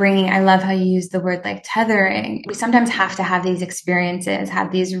or bringing, I love how you use the word like tethering. We sometimes have to have these experiences,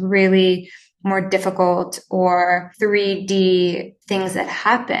 have these really more difficult or 3D things that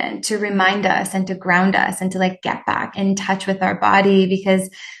happen to remind us and to ground us and to like get back in touch with our body. Because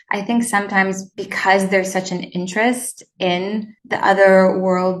I think sometimes because there's such an interest in the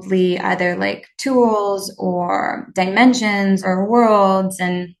otherworldly, either like tools or dimensions or worlds,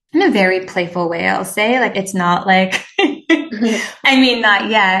 and in a very playful way, I'll say, like, it's not like, not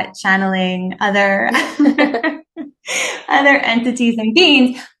yet channeling other, other entities and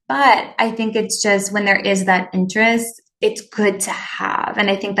beings. But I think it's just when there is that interest, it's good to have. And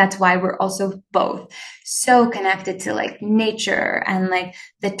I think that's why we're also both so connected to like nature and like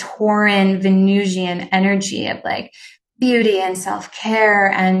the Tauran Venusian energy of like beauty and self-care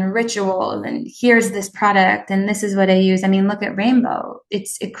and ritual. And here's this product and this is what I use. I mean, look at Rainbow.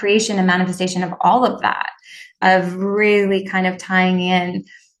 It's a creation and manifestation of all of that, of really kind of tying in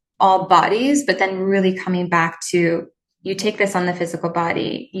all bodies, but then really coming back to, you take this on the physical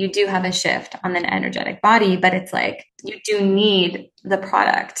body, you do have a shift on the energetic body, but it's like you do need the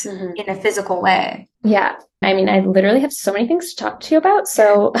product in a physical way. Yeah. I mean, I literally have so many things to talk to you about.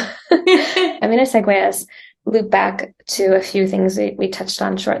 So I'm going to segue us, loop back to a few things we touched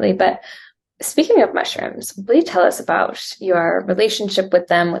on shortly. But speaking of mushrooms, will you tell us about your relationship with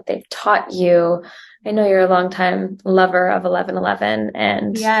them, what they've taught you? I know you're a longtime lover of 1111.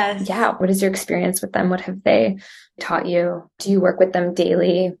 And yes. Yeah, what is your experience with them? What have they taught you? Do you work with them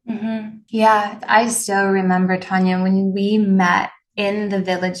daily? Mm-hmm. Yeah, I still remember, Tanya, when we met in the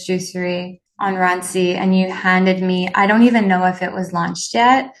Village Juicery on Ranchi and you handed me, I don't even know if it was launched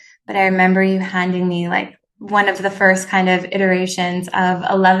yet, but I remember you handing me like one of the first kind of iterations of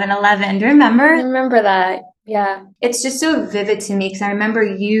 1111. Do you remember? I remember that. Yeah. It's just so vivid to me because I remember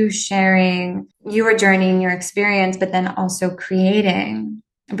you sharing your journey and your experience, but then also creating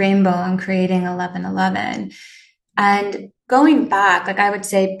Rainbow and creating 1111. And going back, like I would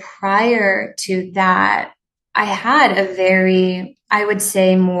say prior to that, I had a very, I would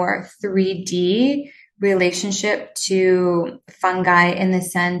say more 3D relationship to fungi in the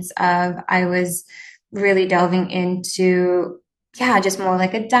sense of I was really delving into, just more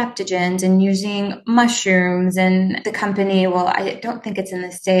like adaptogens and using mushrooms. And the company, well, I don't think it's in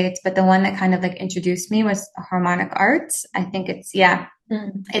the States, but the one that kind of like introduced me was Harmonic Arts. I think it's,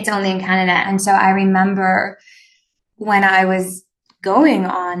 it's only in Canada. And so I remember when I was going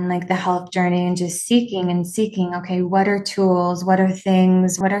on like the health journey and just seeking, okay, what are tools? What are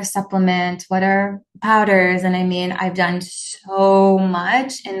things? What are supplements? What are powders? And I mean, I've done so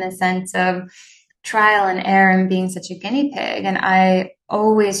much in the sense of trial and error and being such a guinea pig. And I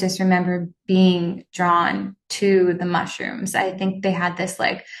always just remember being drawn to the mushrooms. I think they had this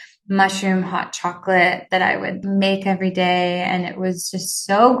like mushroom hot chocolate that I would make every day. And it was just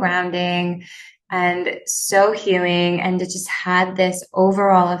so grounding and so healing. And it just had this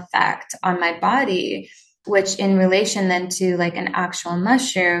overall effect on my body, which in relation then to like an actual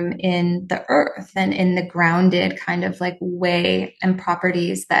mushroom in the earth and in the grounded kind of like way and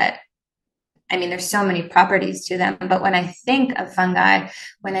properties that, I mean, there's so many properties to them, but when I think of fungi,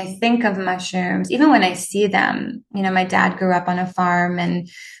 when I think of mushrooms, even when I see them, you know, my dad grew up on a farm and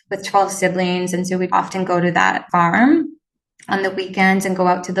with 12 siblings. And so we'd often go to that farm on the weekends and go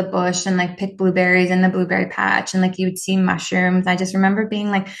out to the bush and like pick blueberries in the blueberry patch. And like you would see mushrooms. I just remember being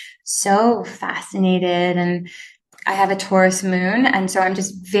like so fascinated. And I have a Taurus moon. And so I'm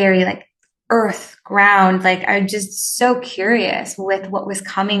just very like earth ground. Like I'm just so curious with what was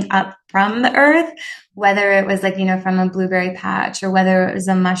coming up from the earth, whether it was like, you know, from a blueberry patch or whether it was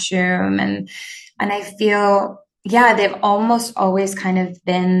a mushroom. And I feel, yeah, they've almost always kind of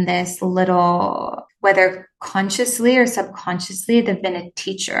been this little, whether consciously or subconsciously, they've been a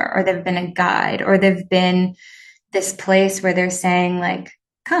teacher or they've been a guide or they've been this place where they're saying like,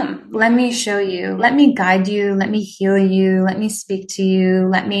 come, let me show you, let me guide you, let me heal you, let me speak to you,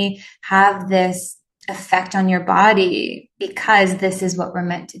 let me have this effect on your body because this is what we're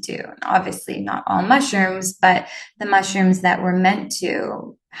meant to do. And obviously not all mushrooms, but the mushrooms that we're meant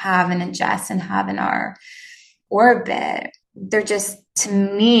to have and ingest and have in our orbit, they're just, to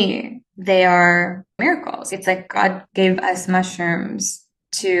me, they are miracles. It's like God gave us mushrooms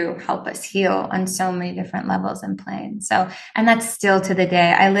to help us heal on so many different levels and planes. So, and that's still to the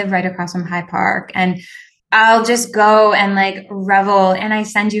day. I live right across from High Park and I'll just go and like revel. And I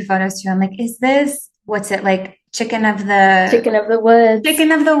send you photos too. I'm like, is this, what's it like? Chicken of the woods.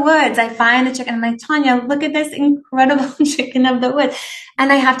 Chicken of the woods. I find the chicken. I'm like, Tanya, look at this incredible chicken of the woods.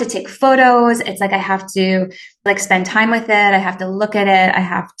 And I have to take photos. It's like I have to like spend time with it. I have to look at it. I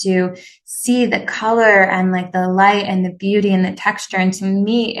have to see the color and like the light and the beauty and the texture. And to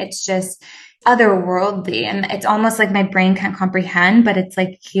me, it's just otherworldly. And it's almost like my brain can't comprehend, but it's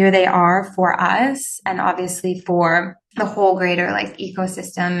like here they are for us and obviously for the whole greater like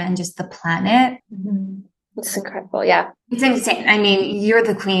ecosystem and just the planet. Mm-hmm. It's incredible. Yeah. It's insane. I mean, you're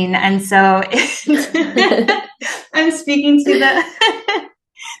the queen. And so I'm speaking to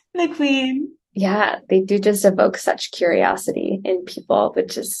the queen. Yeah. They do just evoke such curiosity in people,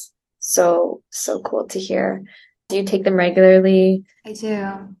 which is so, so cool to hear. Do you take them regularly? I do.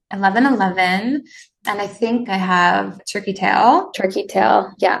 1111. And I think I have turkey tail. Turkey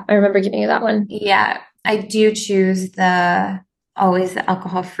tail. Yeah. I remember giving you that one. Yeah. I do choose always the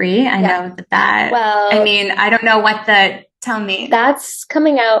alcohol free. I know that, well, I mean, I don't know tell me. That's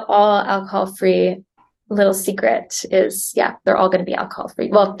coming out all alcohol free. Little secret is, yeah, they're all going to be alcohol free.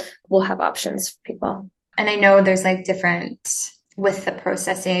 Well, we'll have options for people. And I know there's like different with the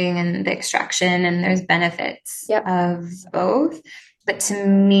processing and the extraction and there's benefits of both. But to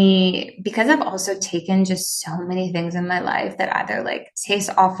me, because I've also taken just so many things in my life that either like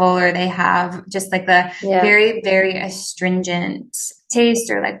taste awful or they have just like the very, very astringent taste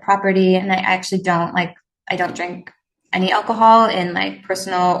or like property. And I actually I don't drink any alcohol in like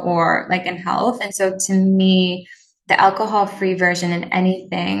personal or like in health. And so to me, the alcohol free version in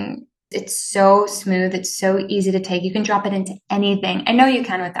anything, it's so smooth. It's so easy to take. You can drop it into anything. I know you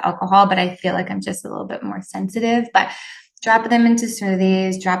can with the alcohol, but I feel like I'm just a little bit more sensitive, but drop them into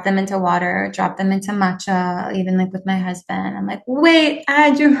smoothies, drop them into water, drop them into matcha, even like with my husband. I'm like, wait,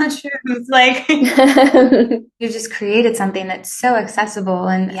 add your mushrooms. Like you just created something that's so accessible.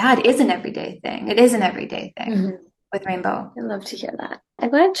 And yeah, it is an everyday thing. It is an everyday thing with Rainbow. I love to hear that. I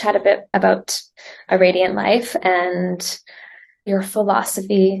want to chat a bit about A Radiant Life and your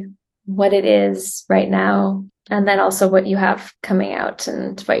philosophy, what it is right now, and then also what you have coming out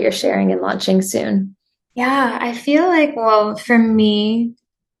and what you're sharing and launching soon. Yeah, I feel like, well, for me,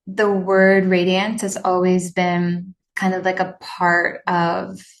 the word radiance has always been kind of like a part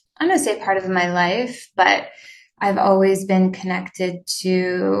of, I'm going to say part of my life, but I've always been connected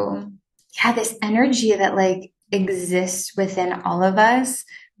to, this energy that like exists within all of us.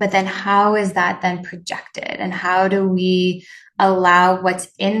 But then how is that then projected? And how do we allow what's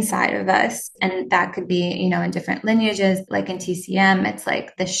inside of us? And that could be, you know, in different lineages, like in TCM, it's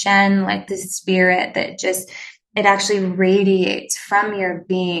like the Shen, like the spirit that just, it actually radiates from your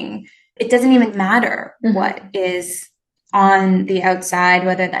being. It doesn't even matter what is on the outside,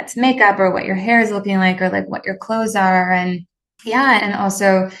 whether that's makeup or what your hair is looking like or like what your clothes are. And and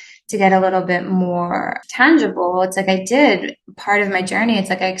also to get a little bit more tangible, it's like I did part of my journey.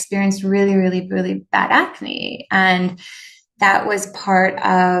 It's like I experienced really, really, really bad acne. And that was part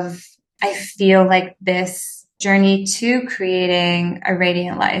of, I feel like this journey to creating a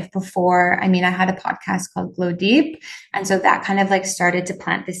radiant life before. I mean, I had a podcast called Glow Deep. And so that kind of like started to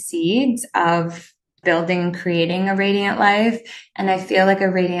plant the seeds of building and creating a radiant life. And I feel like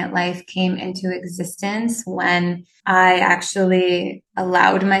a radiant life came into existence when I actually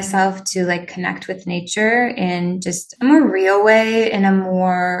allowed myself to like connect with nature in just a more real way, in a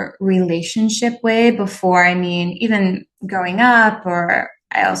more relationship way before. I mean, even growing up, or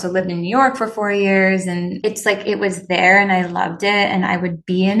I also lived in New York for 4 years, and it's like it was there and I loved it and I would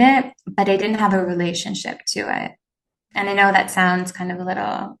be in it, but I didn't have a relationship to it. And I know that sounds kind of a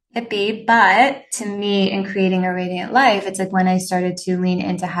little hippie, but to me, in creating a radiant life, it's like when I started to lean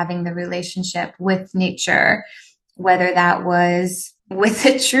into having the relationship with nature, whether that was with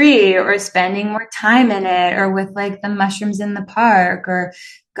a tree or spending more time in it, or with like the mushrooms in the park, or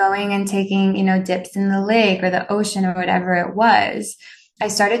going and taking, dips in the lake or the ocean or whatever it was. I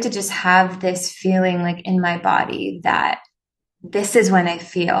started to just have this feeling like in my body that this is when I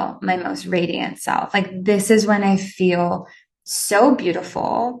feel my most radiant self. Like, this is when I feel so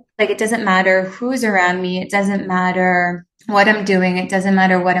beautiful. Like, it doesn't matter who's around me. It doesn't matter what I'm doing. It doesn't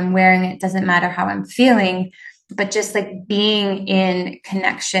matter what I'm wearing. It doesn't matter how I'm feeling, but just like being in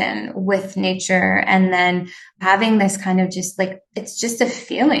connection with nature, and then having this kind of just like, it's just a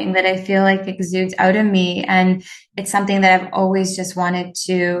feeling that I feel like exudes out of me. And it's something that I've always just wanted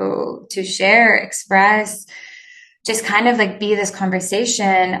to share, express, just kind of like be this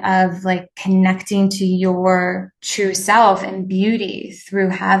conversation of like connecting to your true self and beauty through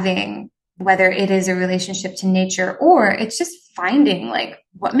having, whether it is a relationship to nature or it's just finding like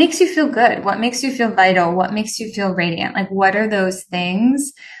what makes you feel good, what makes you feel vital, what makes you feel radiant. Like, what are those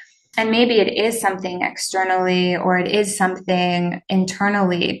things? And maybe it is something externally or it is something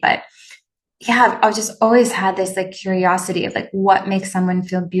internally, but yeah, I've just always had this like curiosity of like what makes someone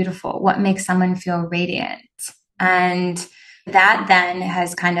feel beautiful, what makes someone feel radiant. And that then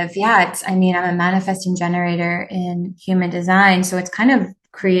has kind of, I'm a manifesting generator in human design. So it's kind of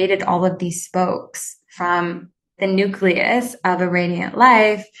created all of these spokes from the nucleus of a radiant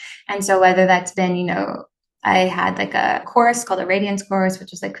life. And so whether that's been, I had like a course called a Radiance course,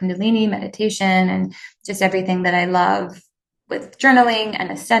 which is like Kundalini meditation and just everything that I love with journaling and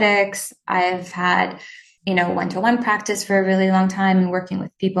aesthetics. I've had, one-to-one practice for a really long time and working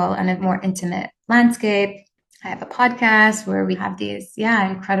with people on a more intimate landscape. I have a podcast where we have these,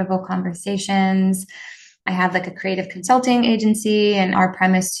 incredible conversations. I have like a creative consulting agency, and our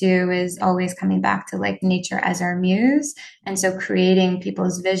premise too is always coming back to like nature as our muse. And so creating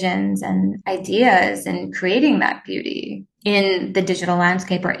people's visions and ideas and creating that beauty in the digital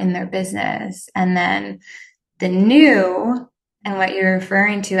landscape or in their business. And then the new, and what you're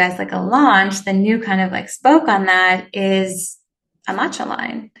referring to as like a launch, the new kind of like spoke on that is a matcha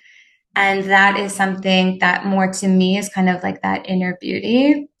line. And that is something that more to me is kind of like that inner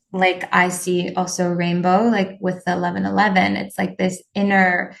beauty. Like, I see also rainbow, like with the 1111, it's like this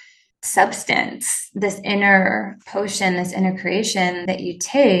inner substance, this inner potion, this inner creation that you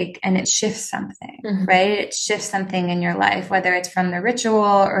take and it shifts something, right? It shifts something in your life, whether it's from the ritual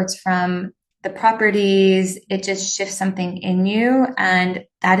or it's from the properties, it just shifts something in you. And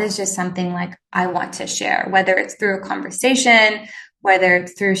that is just something like I want to share, whether it's through a conversation, whether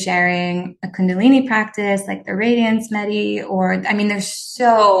it's through sharing a Kundalini practice like the Radiance Medi, or, there's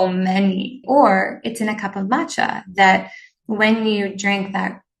so many, or it's in a cup of matcha that when you drink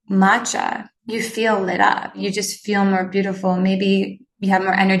that matcha, you feel lit up. You just feel more beautiful. Maybe you have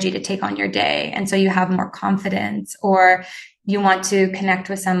more energy to take on your day. And so you have more confidence, or you want to connect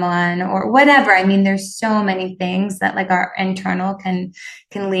with someone or whatever. There's so many things that like our internal can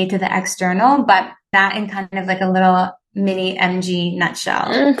lead to the external, but that in kind of like a little mini MG nutshell.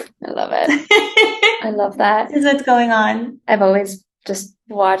 I love it. I love that. This is what's going on. I've always just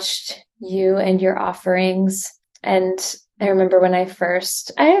watched you and your offerings. And I remember when I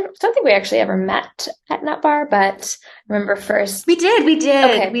don't think we actually ever met at Nut Bar, but I remember first. We did.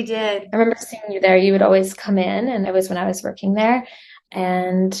 Okay. We did. I remember seeing you there. You would always come in, and it was when I was working there,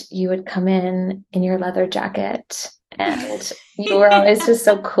 and you would come in your leather jacket, and you were always just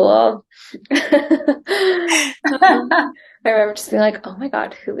so cool. I remember just being like, oh my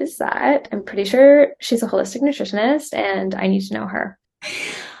God, who is that? I'm pretty sure she's a holistic nutritionist and I need to know her.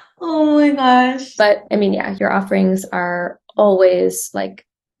 Oh my gosh. But your offerings are always like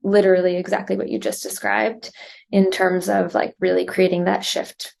literally exactly what you just described in terms of like really creating that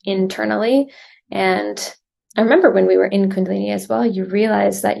shift internally. And I remember when we were in Kundalini as well, you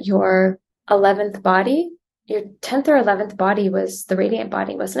realized that your 11th body, your 10th or 11th body was the radiant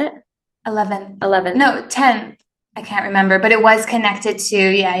body, wasn't it? 11. 11. No, 10. I can't remember, but it was connected to,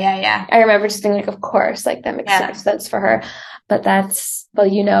 yeah. I remember just being like, of course, like that makes so Yeah. much sense for her. But that's,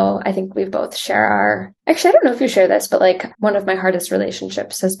 well, I think we both share actually, I don't know if you share this, but like one of my hardest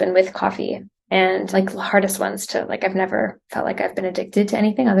relationships has been with coffee, and like the hardest ones to, like, I've never felt like I've been addicted to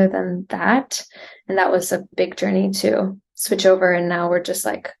anything other than that. And that was a big journey to switch over. And now we're just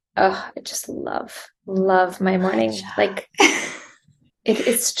like, oh, I just love my morning. Like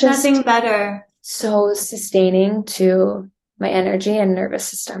it's just Nothing better. so sustaining to my energy and nervous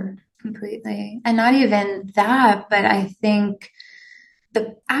system. Completely. And not even that, but I think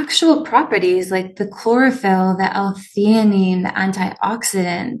the actual properties like the chlorophyll, the L-theanine, the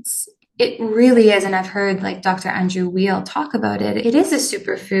antioxidants, it really is. And I've heard like Dr. Andrew Weil talk about it. It is a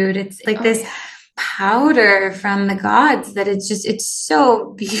superfood. It's like this powder from the gods that it's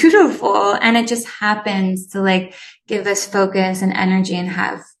so beautiful. And it just happens to like give us focus and energy and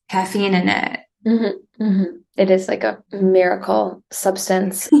have caffeine in it. Mm-hmm, mm-hmm. It is like a miracle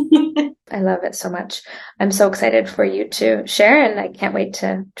substance. I love it so much. I'm so excited for you to share, and I can't wait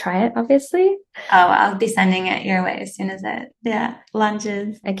to try it, obviously. Oh, I'll be sending it your way as soon as it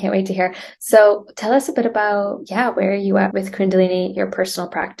launches. I can't wait to hear. So tell us a bit about, where are you at with Kundalini, your personal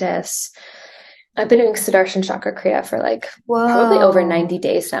practice? I've been doing Sudarshan Chakra Kriya for like probably over 90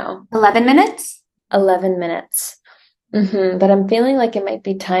 days now. 11 minutes? 11 minutes. But I'm feeling like it might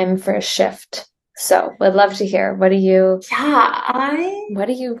be time for a shift. So would love to hear. What are you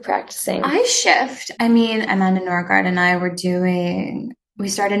practicing? I shift. I mean, Amanda Norgard and I we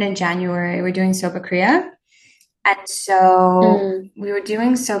started in January. We're doing Soba Kriya. And so we were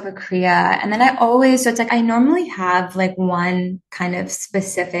doing Soba Kriya. And then so it's like I normally have like one kind of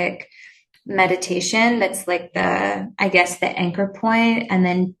specific meditation that's like I guess the anchor point, and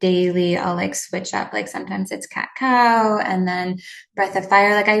then daily I'll like switch up, like sometimes it's cat cow and then breath of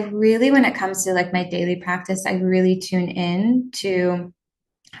fire. Like I really, when it comes to like my daily practice, I really tune in to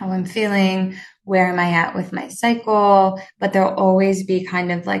how I'm feeling, where am I at with my cycle, but there'll always be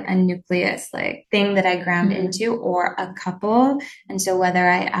kind of like a nucleus like thing that I ground into, or a couple. And so whether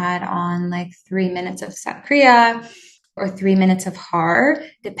I add on like 3 minutes of Sakriya or 3 minutes of Har,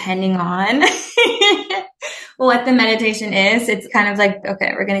 depending on what the meditation is. It's kind of like,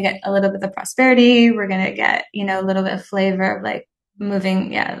 okay, we're going to get a little bit of prosperity. We're going to get, a little bit of flavor of like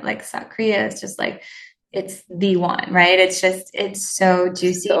moving. Yeah. Like Sakriya is just like, it's the one, right? It's so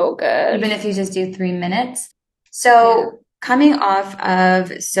juicy. So good. Even if you just do 3 minutes. So coming off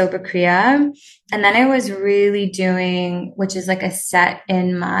of Soba Kriya, and then I was really doing, which is like a set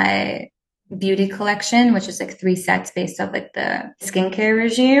in my beauty collection, which is like 3 sets based off like the skincare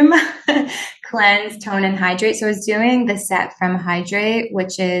regime, cleanse, tone, and hydrate. So I was doing the set from Hydrate,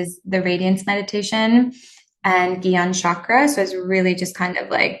 which is the radiance meditation, and Gyan chakra. So I was really just kind of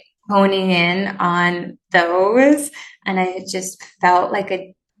like honing in on those. And I just felt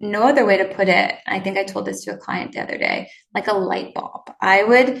like no other way to put it. I think I told this to a client the other day, like a light bulb. I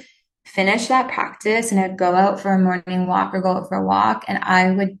would finish that practice and I'd go out for a morning walk or go out for a walk, and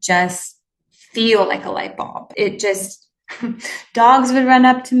I would just feel like a light bulb. It just, dogs would run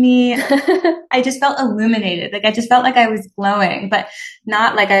up to me. I just felt illuminated. Like I just felt like I was glowing, but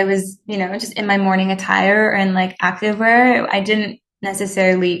not like I was, just in my morning attire or in like activewear. I didn't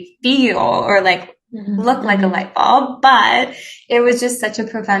necessarily feel or like look like a light bulb, but it was just such a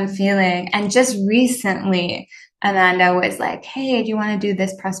profound feeling. And just recently, Amanda was like, hey, do you want to do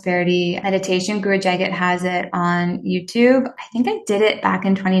this prosperity meditation? Guru Jagat has it on YouTube. I think I did it back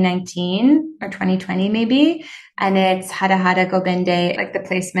in 2019 or 2020 maybe. And it's Hada Hada Gobinde. Like the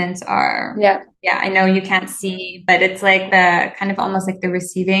placements are, I know you can't see, but it's like the kind of almost like the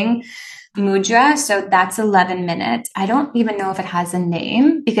receiving mudra. So that's 11 minutes. I don't even know if it has a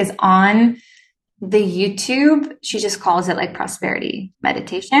name, because on the YouTube, she just calls it like prosperity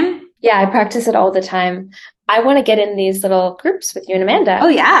meditation. Yeah, I practice it all the time. I want to get in these little groups with you and Amanda. Oh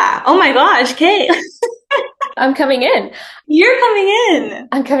yeah. Oh my gosh, Kate. I'm coming in. You're coming in.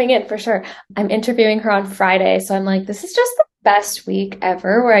 I'm coming in for sure. I'm interviewing her on Friday. So I'm like, this is just the best week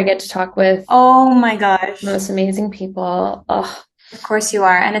ever where I get to talk with, oh my gosh, most amazing people. Oh, of course you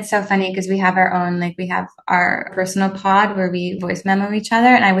are. And it's so funny because we have we have our personal pod where we voice memo each other.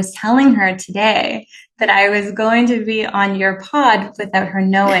 And I was telling her today that I was going to be on your pod without her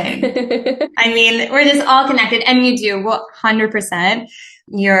knowing. I mean, we're just all connected, and you do 100%.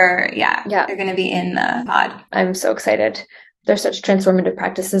 You're going to be in the pod. I'm so excited. They're such transformative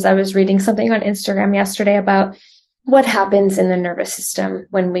practices. I was reading something on Instagram yesterday about what happens in the nervous system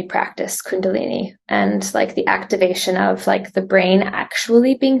when we practice Kundalini, and like the activation of like the brain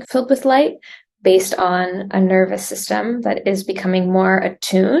actually being filled with light based on a nervous system that is becoming more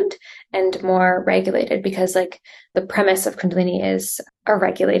attuned and more regulated, because like the premise of Kundalini is a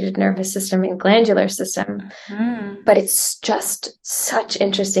regulated nervous system and glandular system. Mm. But it's just such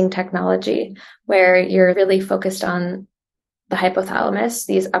interesting technology where you're really focused on the hypothalamus,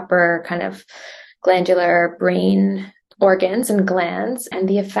 these upper kind of glandular brain organs and glands, and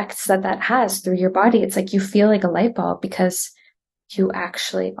the effects that that has through your body. It's like you feel like a light bulb because you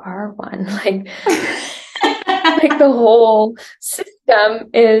actually are one. Like the whole system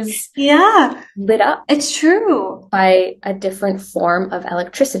is Yeah, lit up it's true. by a different form of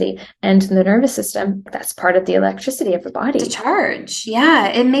electricity. And the nervous system, that's part of the electricity of the The body. charge. Yeah,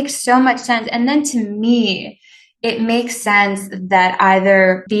 it makes so much sense. And then to me, it makes sense that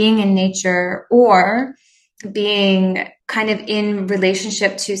either being in nature or being kind of in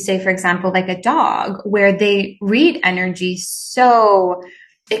relationship to, say, for example, like a dog, where they read energy so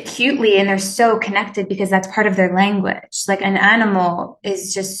acutely and they're so connected because that's part of their language. Like an animal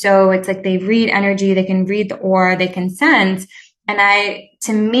is just so, it's like they read energy, they can read the aura, they can sense. And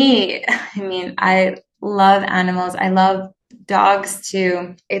to me, I mean, I love animals. I love dogs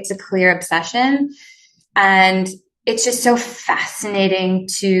too. It's a clear obsession. And it's just so fascinating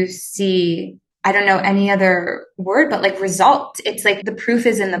to see. I don't know any other word, but like result. It's like the proof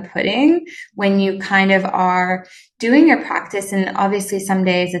is in the pudding when you kind of are doing your practice. And obviously some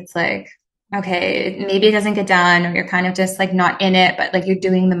days it's like, okay, maybe it doesn't get done or you're kind of just like not in it, but like you're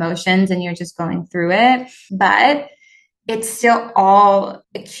doing the motions and you're just going through it. But it's still all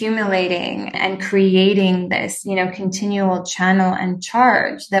accumulating and creating this, continual channel and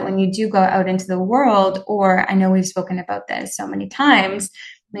charge that when you do go out into the world, or I know we've spoken about this so many times,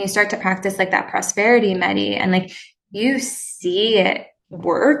 when you start to practice like that prosperity medi and like you see it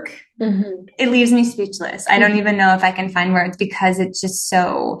work, it leaves me speechless. I don't even know if I can find words because it's just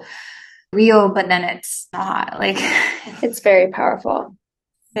so real, but then it's not like It's very powerful.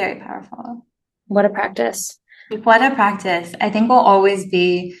 very powerful. What a practice. What a practice. I think we'll always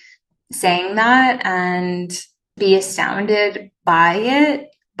be saying that and be astounded by it,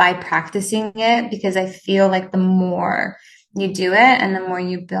 by practicing it, because I feel like the more you do it and the more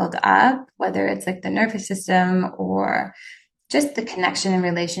you build up, whether it's like the nervous system or just the connection and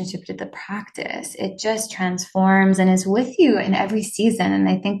relationship to the practice, it just transforms and is with you in every season. And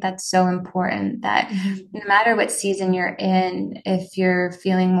I think that's so important that no matter what season you're in, if you're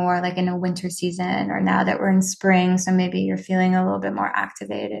feeling more like in a winter season or now that we're in spring, so maybe you're feeling a little bit more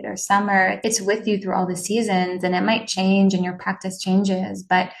activated or summer, it's with you through all the seasons and it might change and your practice changes,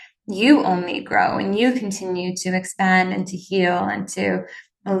 but you only grow and you continue to expand and to heal and to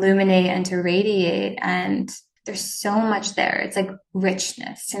illuminate and to radiate. And there's so much there. It's like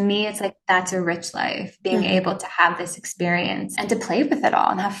richness. To me, it's like that's a rich life, being able to have this experience and to play with it all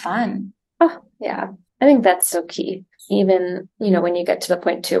and have fun. Oh, yeah. I think that's so key. Even, when you get to the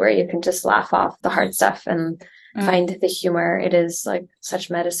point too where you can just laugh off the hard stuff and find the humor, it is like such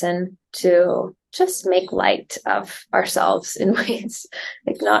medicine to just make light of ourselves in ways,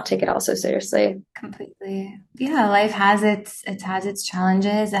 like not take it all so seriously. Completely. Yeah, life has its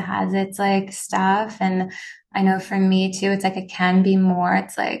challenges. It has its like stuff. And I know for me too, it's like it can be more.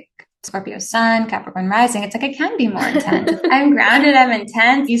 It's like Scorpio sun, Capricorn rising. It's like it can be more intense. I'm grounded, I'm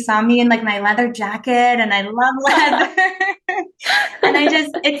intense. You saw me in like my leather jacket and I love leather.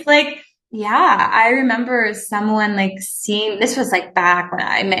 And it's like, yeah, I remember someone like seeing, this was like back when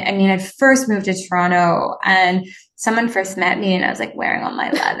I'd first moved to Toronto and someone first met me and I was like wearing all my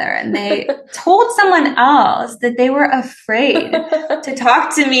leather and they told someone else that they were afraid to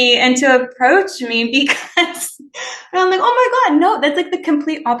talk to me and to approach me because and I'm like, oh my God, no, that's like the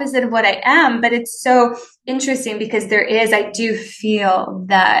complete opposite of what I am. But it's so interesting because I do feel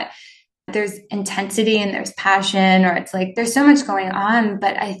that there's intensity and there's passion, or it's like there's so much going on.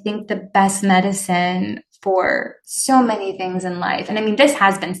 But I think the best medicine for so many things in life, and I mean, this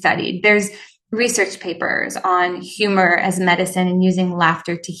has been studied. There's research papers on humor as medicine and using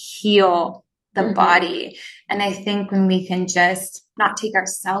laughter to heal the body. And I think when we can just not take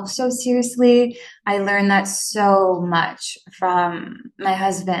ourselves so seriously, I learned that so much from my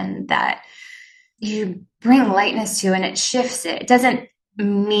husband that you bring lightness to and it shifts it. It doesn't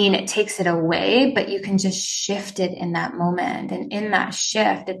mean it takes it away, but you can just shift it in that moment. And in that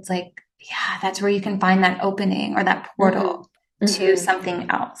shift, it's like, yeah, that's where you can find that opening or that portal to something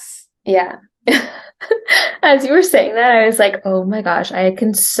else. Yeah. As you were saying that, I was like, oh my gosh, I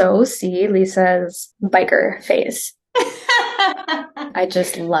can so see Lisa's biker phase. I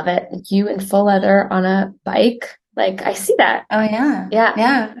just love it. You in full leather on a bike. Like, I see that. Oh, yeah. Yeah.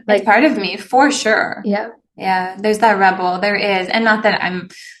 Yeah. Like, it's part of me for sure. Yeah. Yeah. There's that rebel. There is. And not that I'm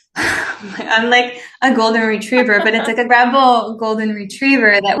I'm like a golden retriever, but it's like a rebel golden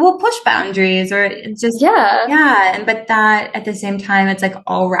retriever that will push boundaries or it just, Yeah. yeah. And, but that at the same time, it's like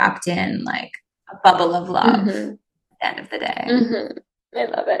all wrapped in like a bubble of love Hmm. at the end of the day. Hmm. I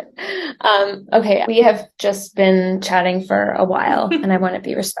love it. Okay, we have just been chatting for a while, and I want to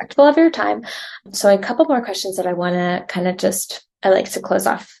be respectful of your time. So, a couple more questions that I want to kind of just, I like to close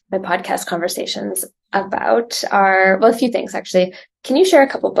off my podcast conversations about are, well, a few things actually. Can you share a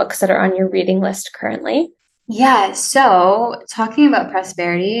couple books that are on your reading list currently? Yeah, so talking about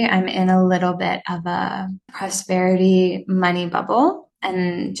prosperity, I'm in a little bit of a prosperity money bubble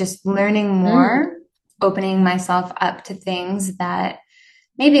and just learning Mm. more, opening myself up to things that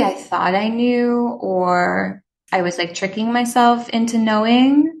maybe I thought I knew, or I was like tricking myself into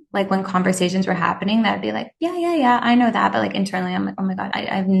knowing. Like when conversations were happening, that'd be like, yeah, I know that. But like internally, I'm like, oh my God, I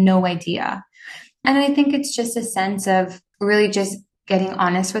have no idea. And I think it's just a sense of really just getting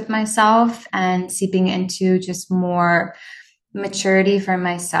honest with myself and seeping into just more maturity for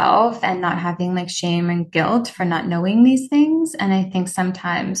myself and not having like shame and guilt for not knowing these things. And I think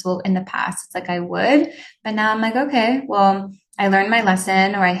sometimes, well, in the past, it's like I would, but now I'm like, okay, well, I learned my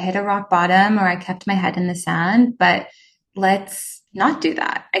lesson or I hit a rock bottom or I kept my head in the sand, but let's not do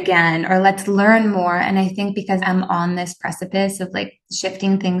that again or let's learn more. And I think because I'm on this precipice of like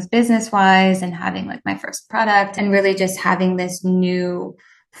shifting things business wise and having like my first product and really just having this new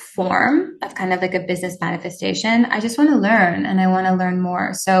form of kind of like a business manifestation, I just want to learn and I want to learn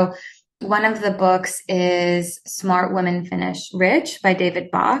more. So one of the books is Smart Women Finish Rich by David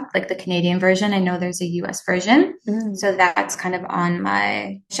Bach, like the Canadian version. I know there's a US version. Mm. So that's kind of on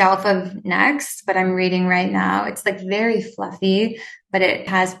my shelf of next, but I'm reading right now. It's like very fluffy, but it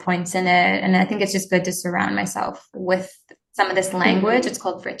has points in it. And I think it's just good to surround myself with some of this language. Mm-hmm. It's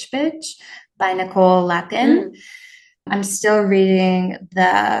called Rich Bitch by Nicole Lakin. Mm. I'm still reading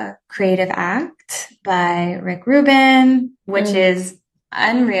The Creative Act by Rick Rubin, which Mm. is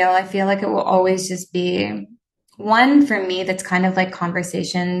unreal. I feel like it will always just be one for me that's kind of like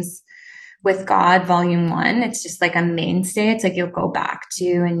Conversations with God, volume one. It's just like a mainstay. It's like you'll go back to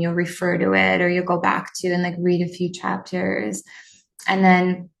and you'll refer to it or you'll go back to and like read a few chapters. And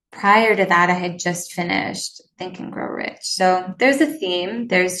then prior to that, I had just finished Think and Grow Rich. So there's a theme.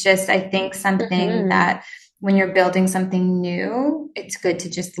 There's just, I think, something Mm-hmm. that when you're building something new, it's good to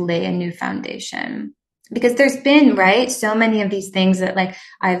just lay a new foundation. Because there's been, right, so many of these things that like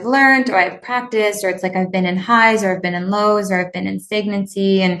I've learned or I've practiced, or it's like I've been in highs or I've been in lows or I've been in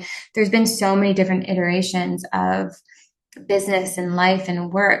stagnancy. And there's been so many different iterations of business and life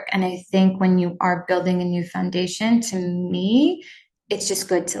and work. And I think when you are building a new foundation, to me, it's just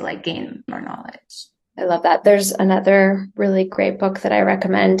good to like gain more knowledge. I love that. There's another really great book that I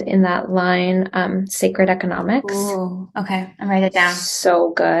recommend in that line, Sacred Economics. Ooh, okay. I'll write it down.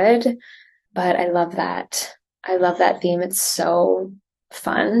 So good. But I love that. I love that theme. It's so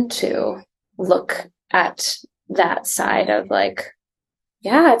fun to look at that side of like,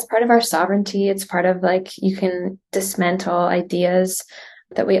 yeah, it's part of our sovereignty. It's part of like, you can dismantle ideas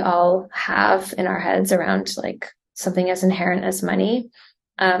that we all have in our heads around like something as inherent as money.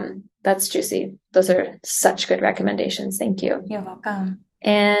 That's juicy. Those are such good recommendations. Thank you. You're welcome.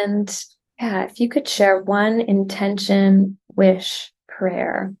 And yeah, if you could share one intention, wish,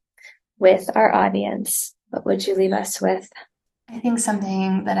 prayer with our audience, what would you leave us with? I think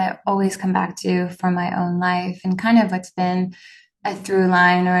something that I always come back to for my own life and kind of what's been a through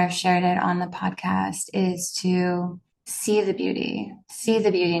line or I've shared it on the podcast is to see the beauty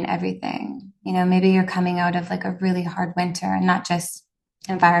in everything. You know, maybe you're coming out of like a really hard winter and not just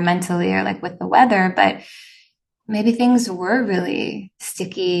environmentally or like with the weather, but maybe things were really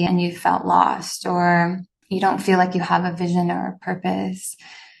sticky and you felt lost or you don't feel like you have a vision or a purpose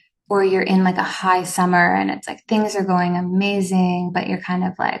or you're in like a high summer and it's like things are going amazing, but you're kind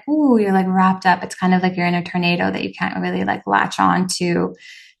of like, ooh, you're like wrapped up. It's kind of like you're in a tornado that you can't really like latch on to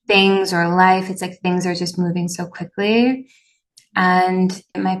things or life. It's like things are just moving so quickly. And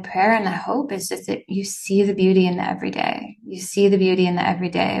my prayer and the hope is just that you see the beauty in the everyday. You see the beauty in the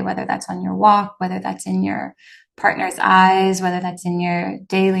everyday, whether that's on your walk, whether that's in your partner's eyes, whether that's in your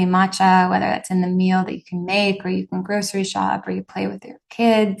daily matcha, whether that's in the meal that you can make or you can grocery shop or you play with your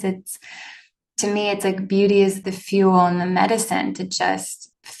kids. It's to me, it's like beauty is the fuel and the medicine to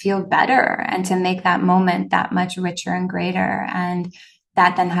just feel better and to make that moment that much richer and greater. And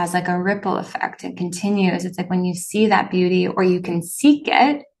that then has like a ripple effect. It continues. It's like when you see that beauty or you can seek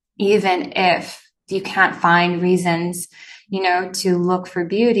it, even if you can't find reasons, you know, to look for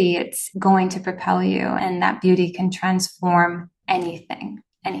beauty, it's going to propel you and that beauty can transform anything,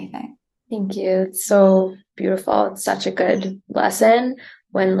 anything. Thank you. It's so beautiful. It's such a good lesson.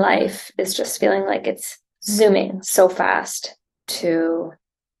 when life is just feeling like it's zooming so fast, to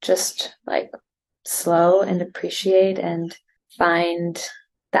just like slow and appreciate and find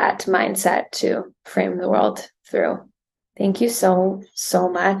that mindset to frame the world through. Thank you so, so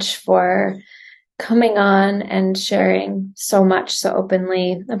much for coming on and sharing so much so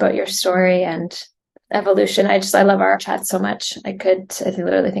openly about your story and evolution. I love our chat so much. I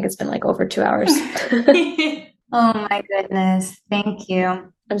literally think it's been like over 2 hours. Oh my goodness. Thank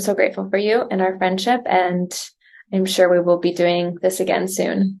you. I'm so grateful for you and our friendship, and I'm sure we will be doing this again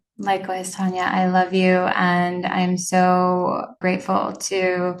soon. Likewise, Tanya, I love you. And I'm so grateful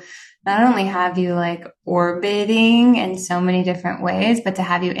to not only have you like orbiting in so many different ways, but to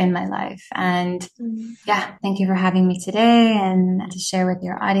have you in my life. And yeah, thank you for having me today and to share with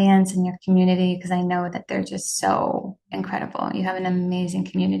your audience and your community, because I know that they're just so incredible. You have an amazing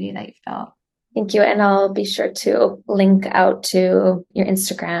community that you've built. Thank you. And I'll be sure to link out to your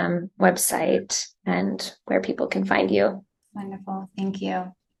Instagram website and where people can find you. Wonderful. Thank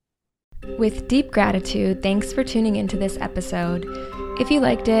you. With deep gratitude, thanks for tuning into this episode. If you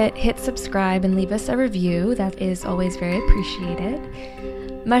liked it, hit subscribe and leave us a review. That is always very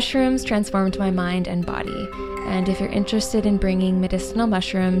appreciated. Mushrooms transformed my mind and body. And if you're interested in bringing medicinal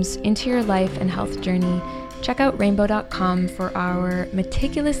mushrooms into your life and health journey, check out rainbow.com for our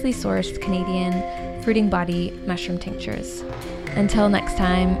meticulously sourced Canadian fruiting body mushroom tinctures. Until next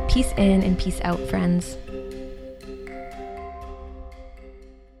time, peace in and peace out, friends.